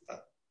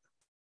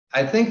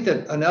 I think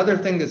that another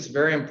thing that's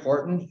very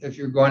important if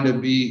you're going to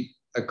be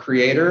a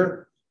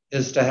creator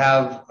is to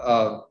have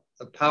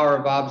the power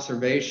of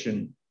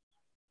observation.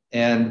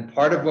 And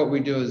part of what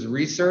we do is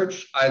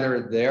research,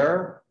 either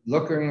there,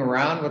 looking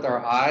around with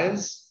our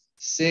eyes,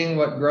 seeing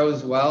what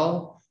grows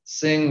well,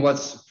 seeing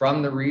what's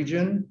from the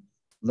region,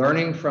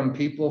 learning from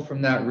people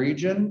from that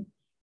region,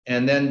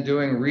 and then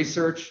doing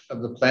research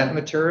of the plant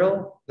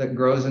material that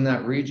grows in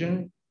that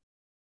region.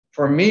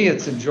 For me,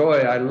 it's a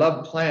joy. I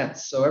love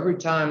plants. So every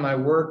time I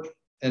work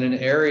in an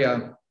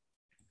area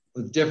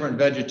with different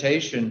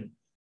vegetation,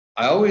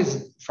 I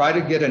always try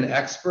to get an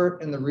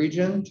expert in the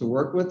region to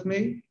work with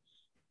me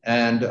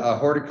and a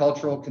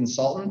horticultural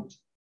consultant,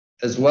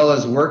 as well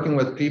as working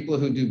with people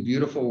who do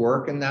beautiful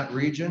work in that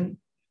region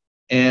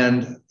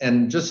and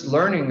just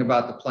learning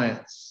about the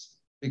plants,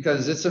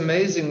 because it's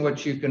amazing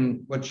what you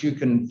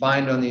can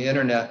find on the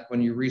internet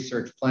when you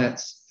research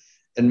plants.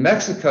 In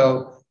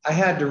Mexico, I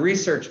had to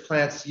research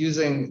plants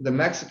using the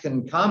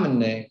Mexican common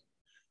name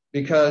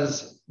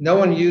because no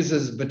one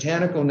uses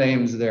botanical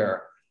names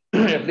there,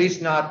 at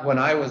least not when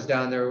I was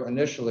down there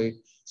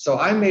initially. So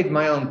I made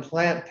my own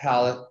plant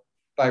palette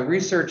by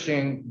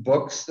researching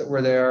books that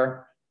were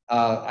there.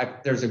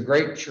 There's a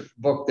great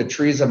book, The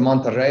Trees of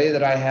Monterrey,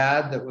 that I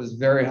had that was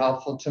very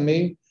helpful to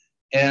me.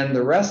 And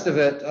the rest of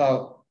it,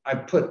 I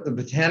put the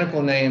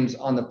botanical names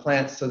on the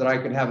plants so that I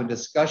could have a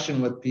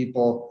discussion with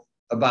people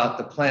about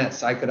the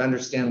plants. I could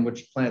understand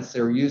which plants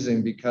they were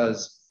using,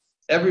 because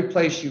every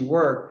place you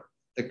work,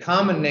 the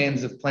common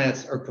names of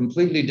plants are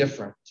completely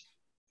different.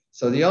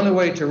 So the only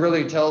way to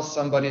really tell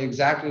somebody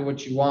exactly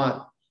what you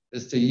want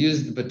is to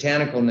use the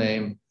botanical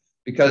name,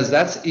 because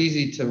that's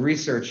easy to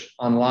research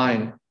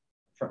online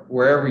from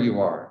wherever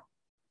you are.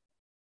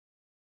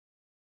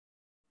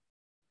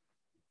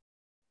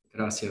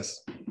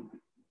 Gracias.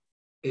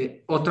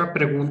 Otra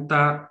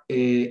pregunta,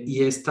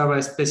 y esta va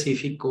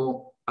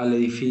específico al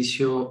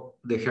edificio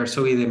de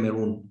RJI de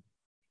Merún.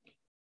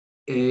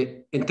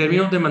 En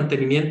términos de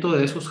mantenimiento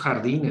de esos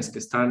jardines que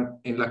están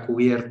en la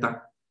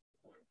cubierta,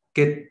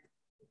 ¿qué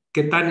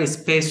tan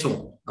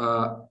espeso,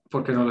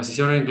 porque nos las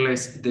hicieron en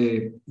inglés,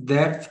 the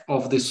depth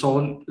of the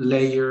soil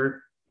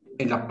layer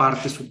en la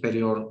parte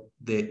superior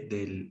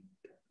del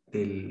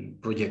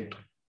proyecto?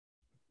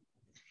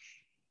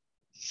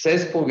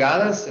 6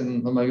 pulgadas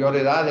en la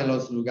mayoría de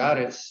los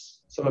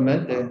lugares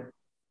solamente.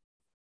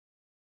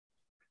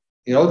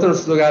 En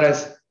otros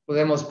lugares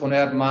podemos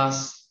poner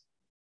más,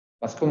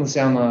 ¿cómo se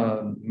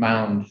llama?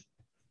 Mound.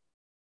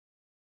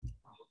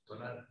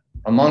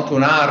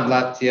 Amontonar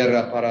la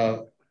tierra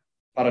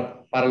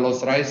para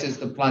los raíces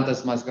de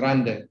plantas más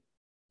grandes.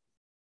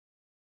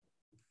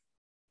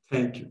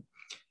 Thank you.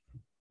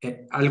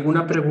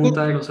 ¿Alguna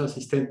pregunta de los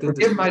asistentes?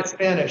 Forgive my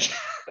Spanish.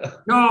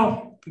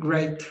 No,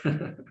 great.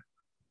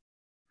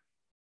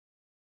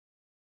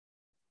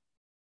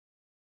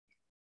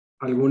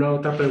 ¿Alguna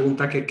otra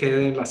pregunta que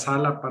quede en la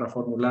sala para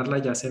formularla,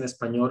 ya sea en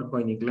español o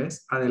en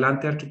inglés?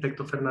 Adelante,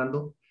 arquitecto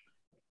Fernando.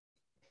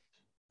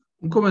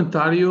 Un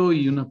comentario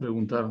y una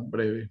pregunta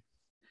breve.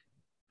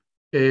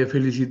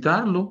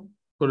 Felicitarlo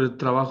por el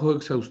trabajo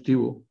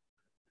exhaustivo,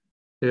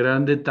 de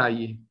gran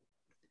detalle.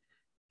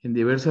 en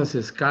diversas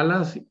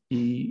escalas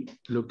y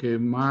lo que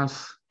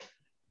más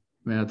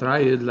me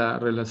atrae es la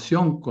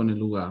relación con el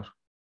lugar.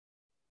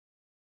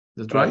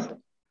 That's right?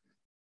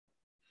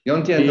 Yo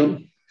entiendo.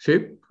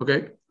 Sí, ok.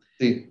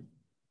 Sí.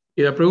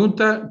 Y la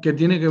pregunta que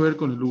tiene que ver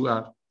con el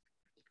lugar.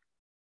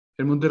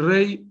 En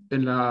Monterrey,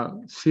 en la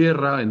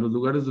sierra, en los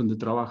lugares donde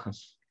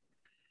trabajas,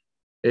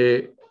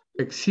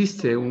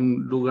 existe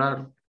un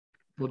lugar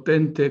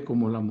potente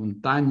como la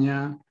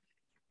montaña,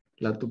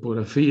 la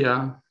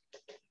topografía,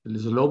 el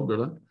slope,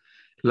 ¿verdad?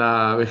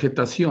 La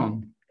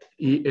vegetación.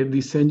 Y el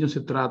diseño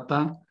se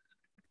trata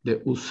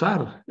de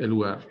usar el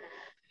lugar.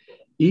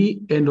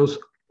 Y en los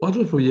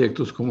otros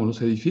proyectos, como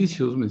los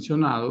edificios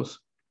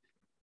mencionados,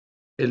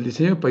 el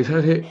diseño de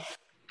paisaje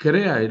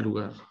crea el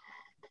lugar.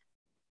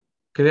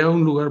 Crea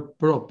un lugar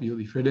propio,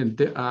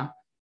 diferente a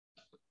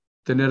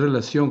tener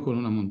relación con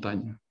una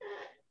montaña.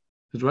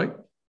 ¿Es right?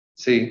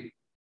 Sí.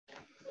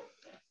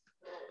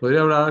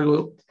 ¿Podría hablar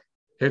algo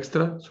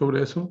extra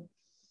sobre eso?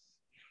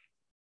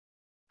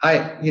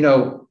 I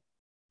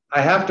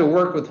have to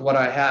work with what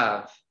I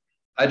have.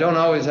 I don't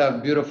always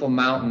have beautiful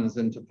mountains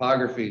and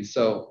topography.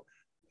 So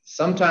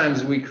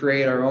sometimes we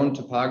create our own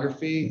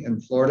topography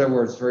in Florida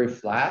where it's very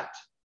flat.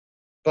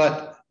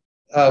 But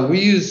we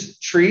use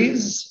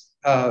trees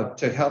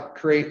to help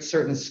create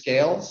certain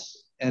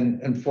scales.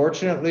 And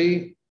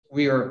unfortunately,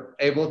 we are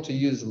able to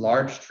use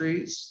large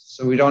trees.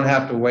 So we don't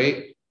have to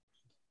wait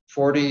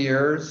 40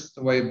 years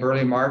the way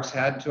Burley Marx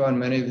had to on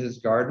many of his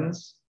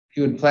gardens.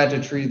 He would plant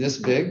a tree this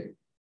big,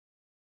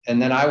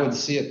 and then I would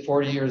see it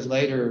 40 years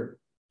later,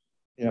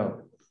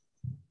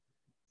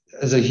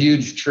 as a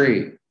huge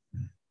tree.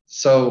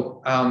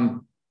 So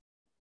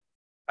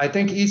I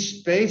think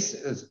each place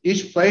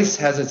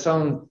has its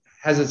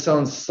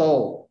own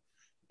soul.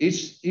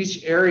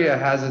 Each area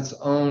has its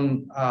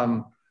own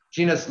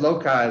genus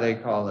loci, they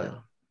call it.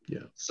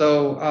 Yeah.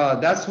 So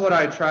that's what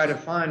I try to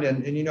find.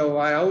 And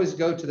I always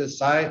go to the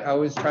site. I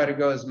always try to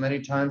go as many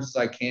times as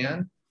I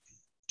can.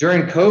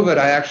 During COVID,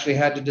 I actually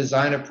had to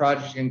design a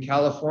project in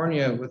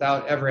California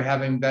without ever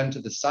having been to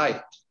the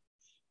site.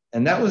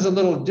 And that was a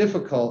little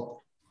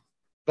difficult.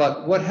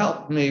 But what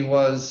helped me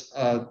was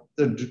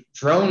the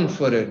drone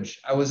footage.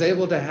 I was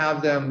able to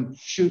have them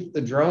shoot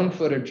the drone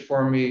footage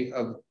for me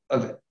of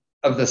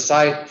the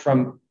site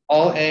from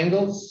all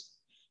angles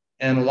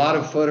and a lot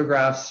of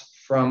photographs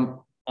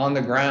from on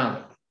the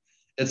ground.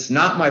 It's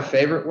not my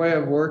favorite way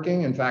of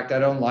working. In fact, I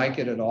don't like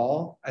it at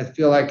all. I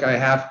feel like I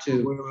have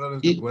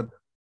to,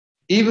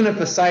 even if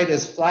a site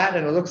is flat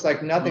and it looks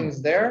like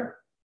nothing's there,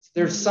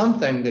 there's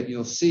something that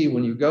you'll see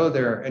when you go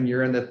there and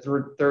you're in the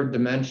third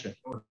dimension.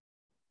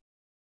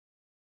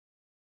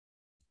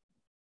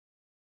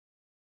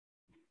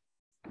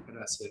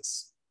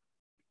 Gracias.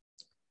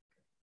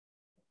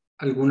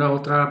 ¿Alguna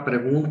otra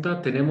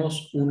pregunta?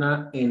 Tenemos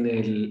una en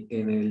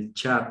el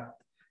chat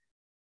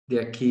de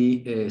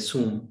aquí,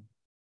 Zoom.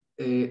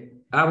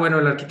 Bueno,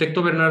 el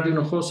arquitecto Bernardo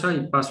Hinojosa,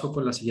 y paso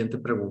con la siguiente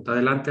pregunta.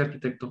 Adelante,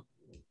 arquitecto.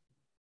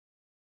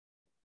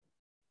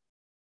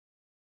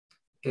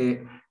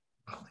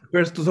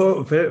 First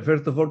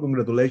of all,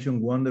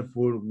 congratulations,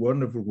 wonderful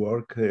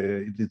work.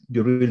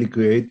 You really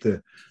create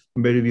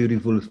very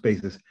beautiful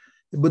spaces.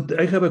 But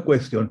I have a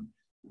question.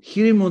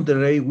 Here in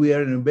Monterrey, we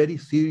are in a very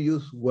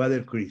serious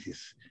water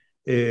crisis.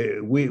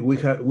 We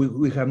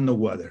have no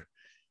water.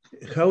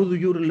 How do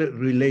you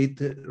relate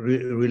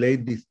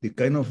this the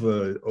kind of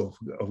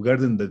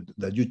garden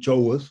that you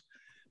show us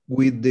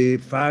with the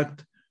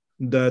fact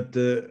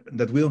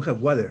that we don't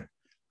have water?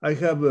 I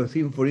have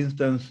seen, for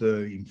instance,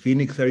 in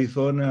Phoenix,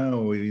 Arizona,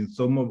 or in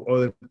some of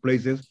other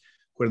places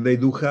where they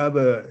do have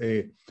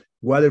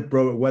water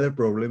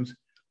problems,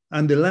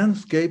 and the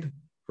landscape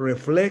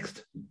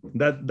reflects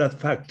that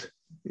fact.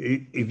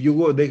 If you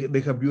go, they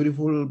have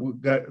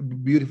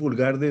beautiful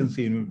gardens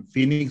in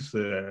Phoenix.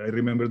 I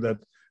remember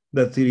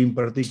that city in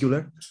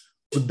particular,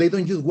 but they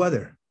don't use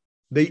water.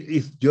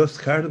 It's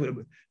just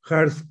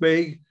hardscape,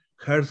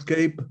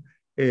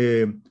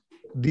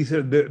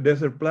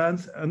 desert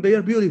plants, and they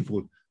are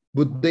beautiful.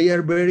 But they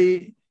are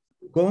very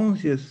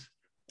conscious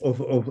of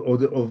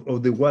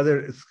the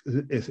water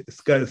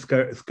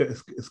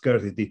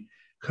scarcity.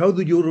 How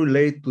do you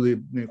relate to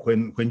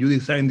when you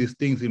design these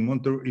things in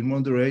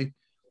Monterrey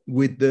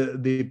with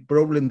the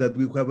problem that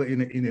we have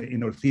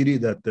in our city,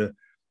 that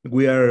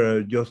we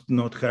are just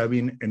not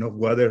having enough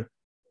water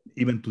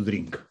even to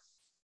drink?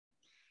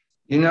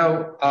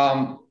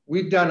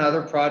 We've done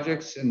other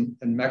projects in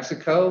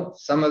Mexico.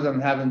 Some of them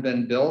haven't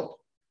been built,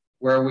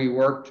 where we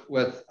worked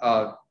with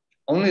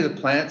only the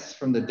plants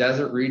from the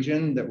desert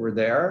region that were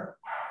there.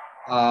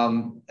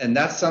 And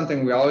that's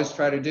something we always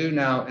try to do.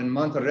 Now in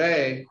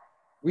Monterrey,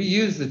 we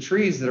use the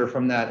trees that are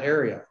from that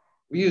area.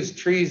 We use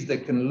trees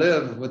that can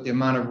live with the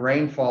amount of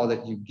rainfall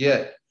that you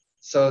get.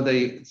 So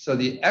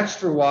the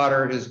extra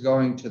water is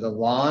going to the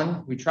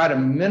lawn. We try to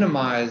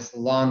minimize the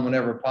lawn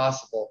whenever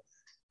possible.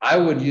 I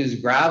would use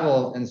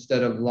gravel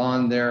instead of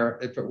lawn there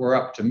if it were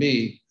up to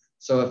me.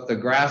 So if the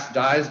grass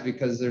dies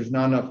because there's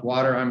not enough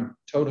water, I'm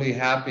totally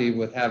happy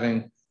with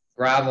having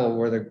gravel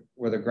where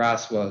the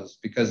grass was,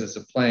 because it's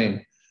a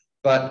plain.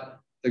 But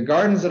the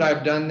gardens that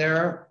I've done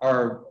there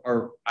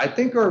are I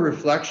think are a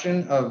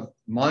reflection of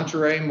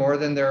Monterey more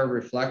than they're a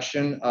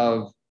reflection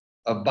of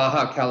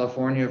Baja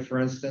California, for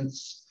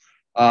instance.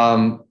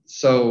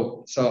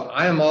 So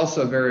I am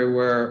also very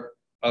aware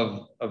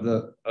of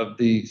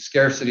the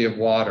scarcity of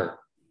water.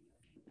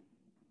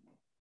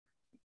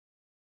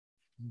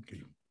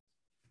 Okay.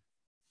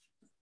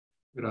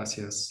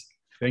 Gracias.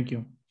 Thank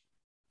you.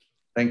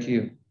 Thank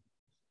you.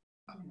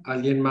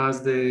 ¿Alguien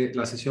más de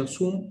la sesión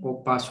Zoom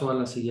o paso a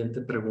la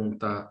siguiente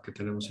pregunta que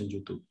tenemos en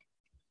YouTube?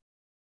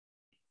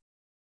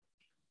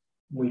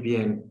 Muy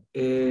bien.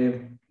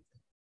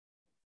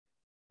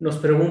 Nos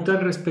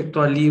preguntan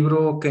respecto al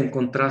libro que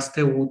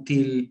encontraste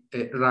útil,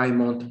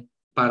 Raymond,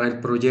 para el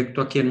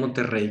proyecto aquí en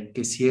Monterrey,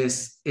 que si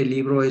es el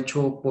libro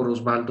hecho por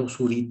Osvaldo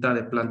Zurita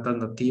de plantas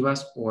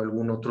nativas o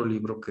algún otro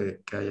libro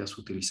que hayas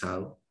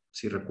utilizado,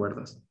 si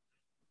recuerdas.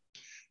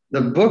 The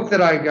book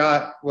that I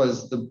got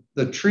was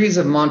the Trees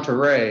of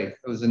Monterrey.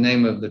 It was the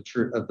name of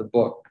the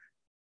book.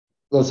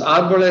 Los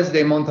Árboles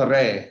de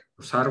Monterrey.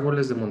 Los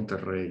Árboles de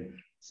Monterrey.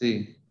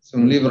 Sí, es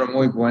un libro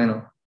muy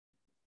bueno.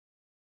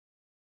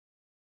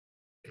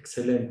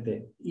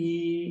 Excelente.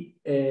 Y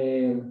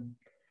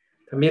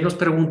también nos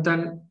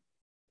preguntan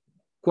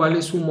cuál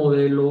es su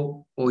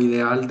modelo o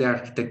ideal de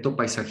arquitecto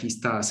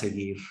paisajista a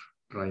seguir,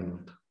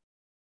 Raymond.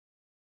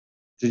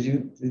 Did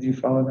you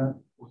follow that?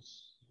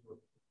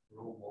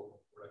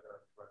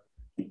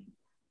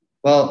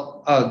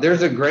 Well,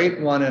 there's a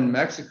great one in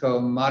Mexico,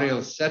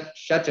 Mario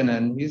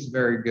Schettinen. He's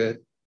very good.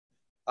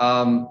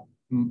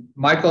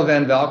 Michael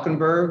van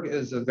Valkenburg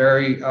is a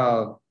very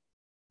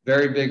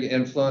big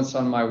influence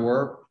on my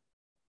work.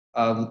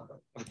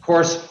 Of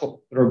course,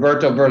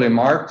 Roberto Burle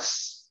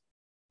Marx.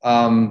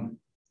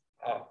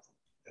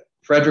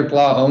 Frederick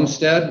Law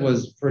Olmsted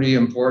was pretty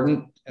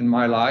important in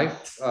my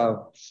life,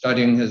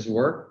 studying his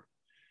work.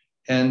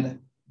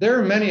 And there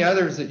are many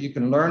others that you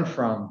can learn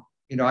from.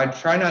 You know, I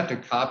try not to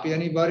copy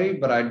anybody,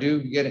 but I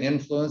do get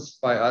influenced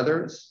by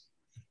others.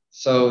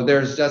 So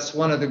that's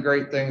one of the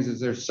great things is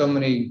there's so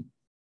many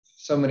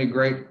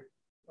great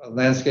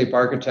landscape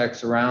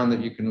architects around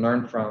that you can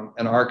learn from,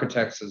 and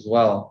architects as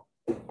well.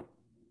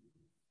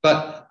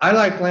 But I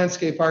like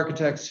landscape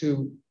architects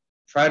who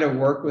try to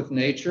work with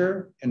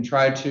nature and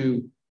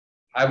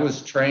I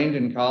was trained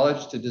in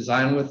college to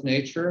design with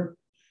nature.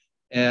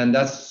 And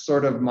that's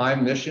sort of my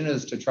mission,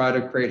 is to try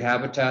to create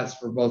habitats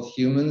for both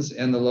humans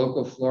and the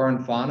local flora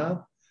and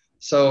fauna.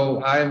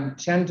 So I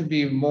tend to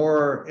be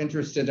more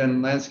interested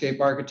in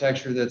landscape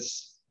architecture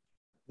that's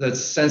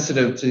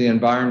sensitive to the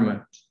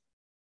environment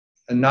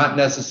and not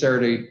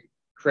necessarily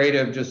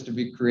creative just to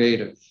be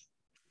creative.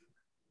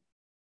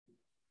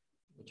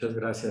 Muchas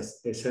gracias.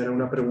 Esa era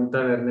una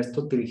pregunta de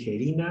Ernesto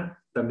Tijerina.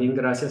 También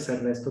gracias a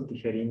Ernesto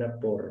Tijerina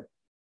por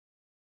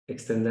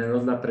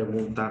extendernos la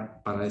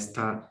pregunta para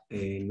esta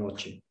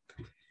noche.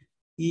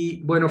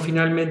 Y bueno,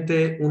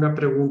 finalmente una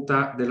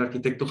pregunta del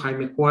arquitecto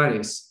Jaime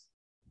Juárez.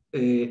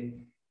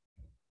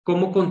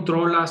 ¿Cómo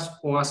controlas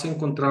o has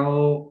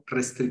encontrado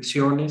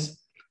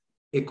restricciones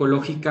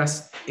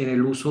ecológicas en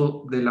el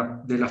uso de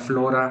la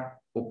flora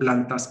o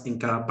plantas en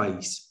cada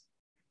país?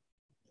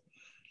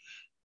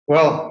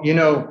 Well, you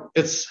know,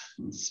 it's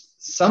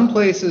some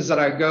places that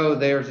I go,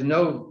 there's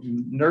no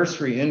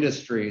nursery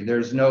industry.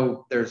 There's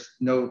no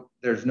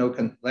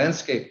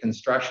landscape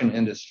construction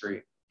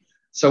industry.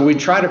 So we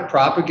try to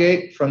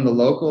propagate from the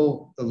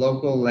local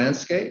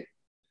landscape.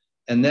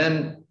 And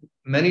then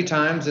many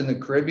times in the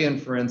Caribbean,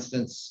 for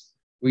instance,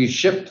 we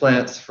ship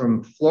plants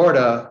from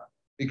Florida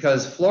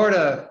because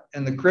Florida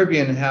and the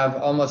Caribbean have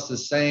almost the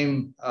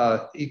same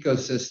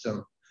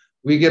ecosystem.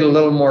 We get a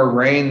little more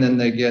rain than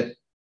they get.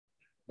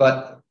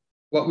 But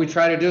what we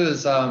try to do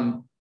is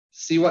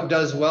see what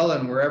does well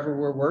in wherever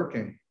we're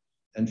working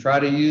and try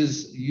to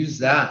use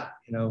that,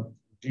 you know,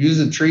 use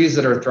the trees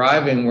that are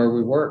thriving where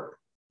we work.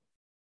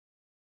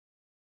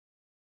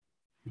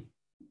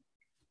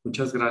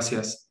 Muchas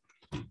gracias.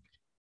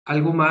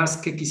 ¿Algo más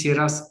que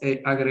quisieras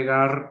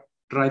agregar,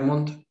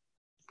 Raymond?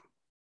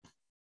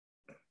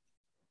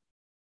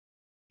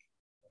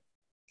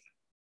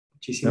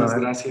 Muchísimas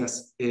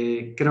gracias.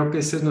 Creo que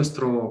ese es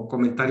nuestro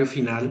comentario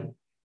final.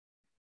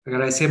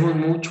 Agradecemos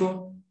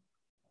mucho.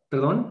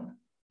 ¿Perdón?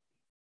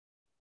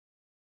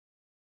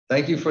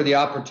 Thank you for the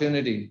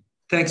opportunity.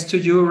 Thanks to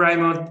you,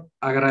 Raymond.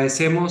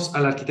 Agradecemos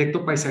al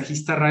arquitecto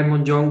paisajista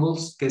Raymond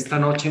Jungels que esta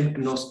noche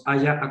nos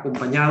haya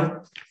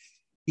acompañado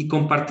y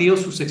compartido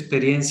sus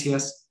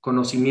experiencias,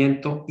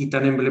 conocimiento y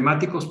tan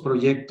emblemáticos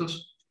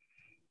proyectos,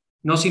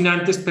 no sin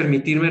antes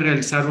permitirme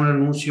realizar un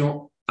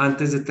anuncio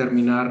antes de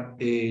terminar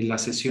la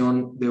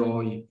sesión de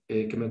hoy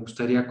que me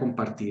gustaría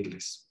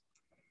compartirles.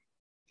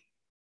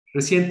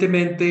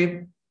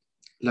 Recientemente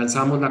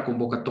lanzamos la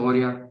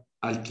convocatoria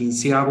al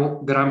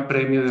 15º Gran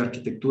Premio de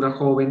Arquitectura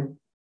Joven,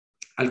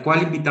 al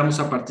cual invitamos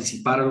a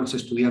participar a los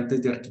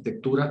estudiantes de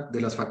arquitectura de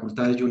las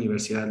facultades y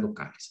universidades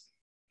locales.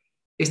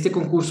 Este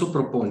concurso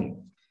propone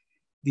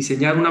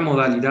diseñar una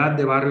modalidad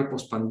de barrio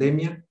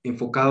pospandemia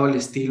enfocado al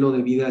estilo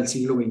de vida del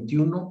siglo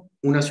XXI,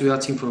 una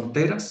ciudad sin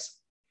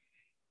fronteras,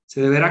 Se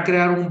deberá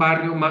crear un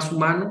barrio más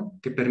humano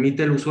que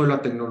permite el uso de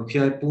la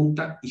tecnología de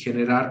punta y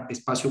generar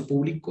espacio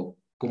público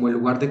como el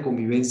lugar de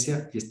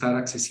convivencia y estar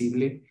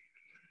accesible,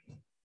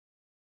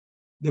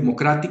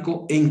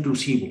 democrático e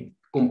inclusivo,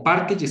 con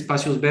parques y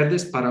espacios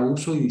verdes para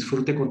uso y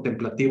disfrute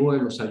contemplativo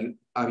de los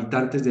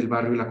habitantes del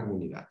barrio y la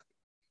comunidad.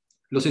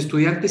 Los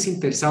estudiantes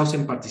interesados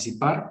en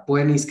participar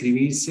pueden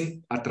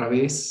inscribirse a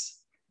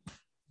través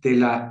de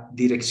la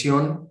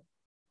dirección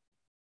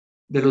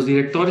de los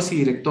directores y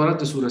directoras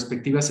de sus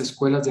respectivas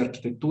escuelas de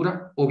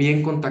arquitectura o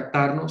bien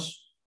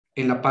contactarnos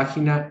en la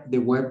página de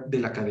web de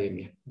la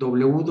academia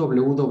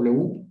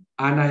www.anamti.org.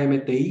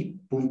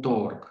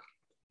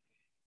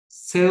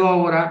 Cedo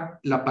ahora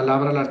la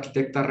palabra a la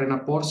arquitecta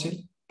Rena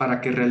Porcel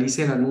para que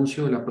realice el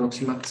anuncio de la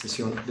próxima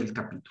sesión del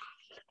capítulo.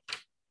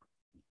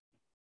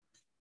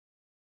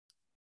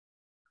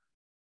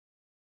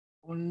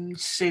 Un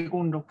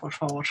segundo, por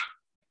favor.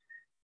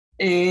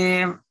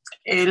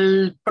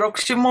 El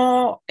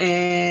próximo,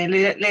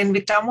 le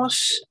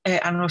invitamos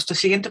a nuestra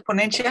siguiente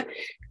ponencia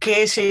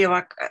que se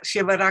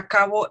llevará a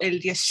cabo el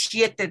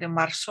 17 de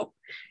marzo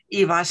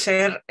y va a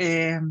ser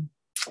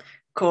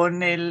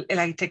con el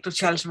arquitecto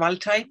Charles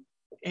Baltay,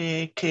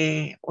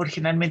 que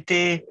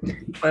originalmente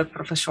fue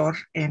profesor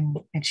en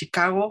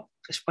Chicago,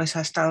 después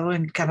ha estado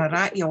en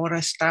Canadá y ahora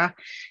está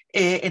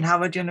en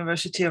Harvard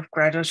University of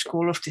Graduate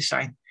School of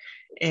Design.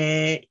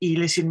 Y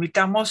les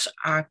invitamos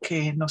a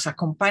que nos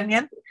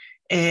acompañen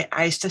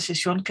a esta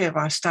sesión que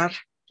va a estar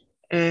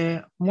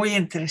muy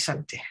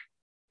interesante.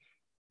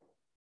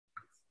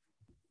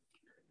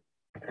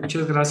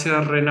 Muchas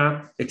gracias,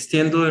 Rena.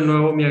 Extiendo de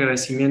nuevo mi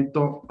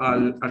agradecimiento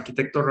al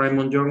arquitecto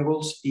Raymond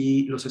Jungels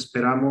y los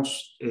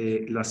esperamos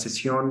la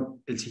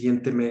sesión el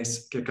siguiente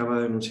mes que acaba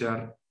de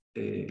anunciar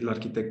la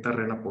arquitecta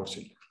Rena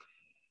Porcel.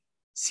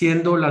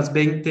 Siendo las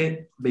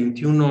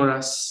 20:21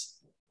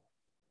 horas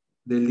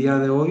del día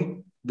de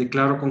hoy,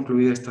 declaro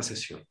concluida esta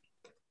sesión.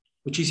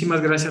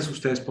 Muchísimas gracias a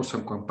ustedes por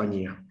su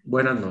compañía.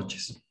 Buenas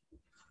noches.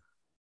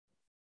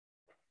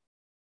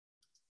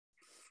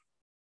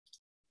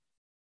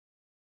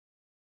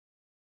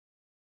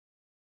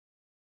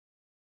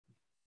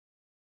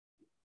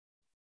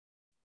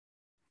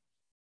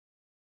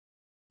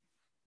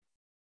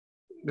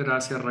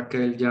 Gracias,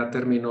 Raquel. Ya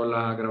terminó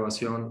la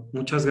grabación.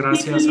 Muchas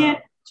gracias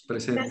a los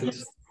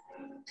presentes.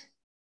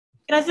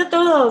 Gracias a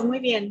todos. Muy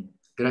bien.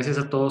 Gracias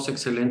a todos.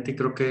 Excelente y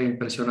creo que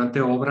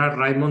impresionante obra.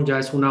 Raymond ya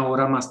es una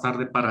hora más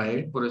tarde para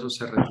él, por eso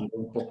se retiró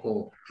un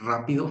poco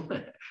rápido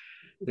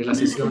de la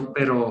sesión,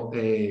 pero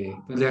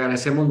pues le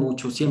agradecemos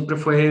mucho. Siempre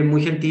fue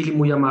muy gentil y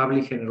muy amable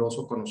y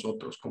generoso con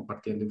nosotros,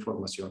 compartiendo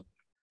información.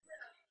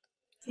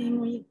 Sí,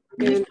 muy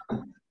Bien.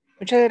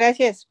 Muchas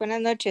gracias. Buenas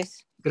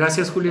noches.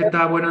 Gracias,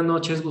 Julieta. Buenas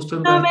noches. Gusto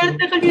en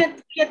verte.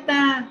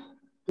 Julieta.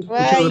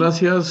 Muchas Bye.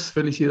 gracias.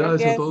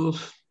 Felicidades Gracias. a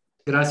todos.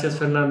 Gracias,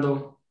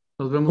 Fernando.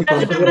 Nos vemos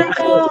Gracias, pronto.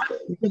 Fernando.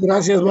 Muchas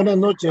gracias, buenas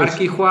noches.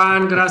 Arqui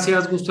Juan,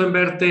 gracias. Gusto en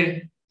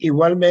verte.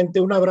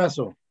 Igualmente, un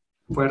abrazo.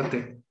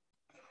 Fuerte.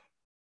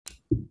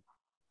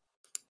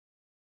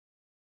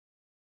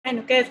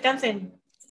 Bueno, que descansen.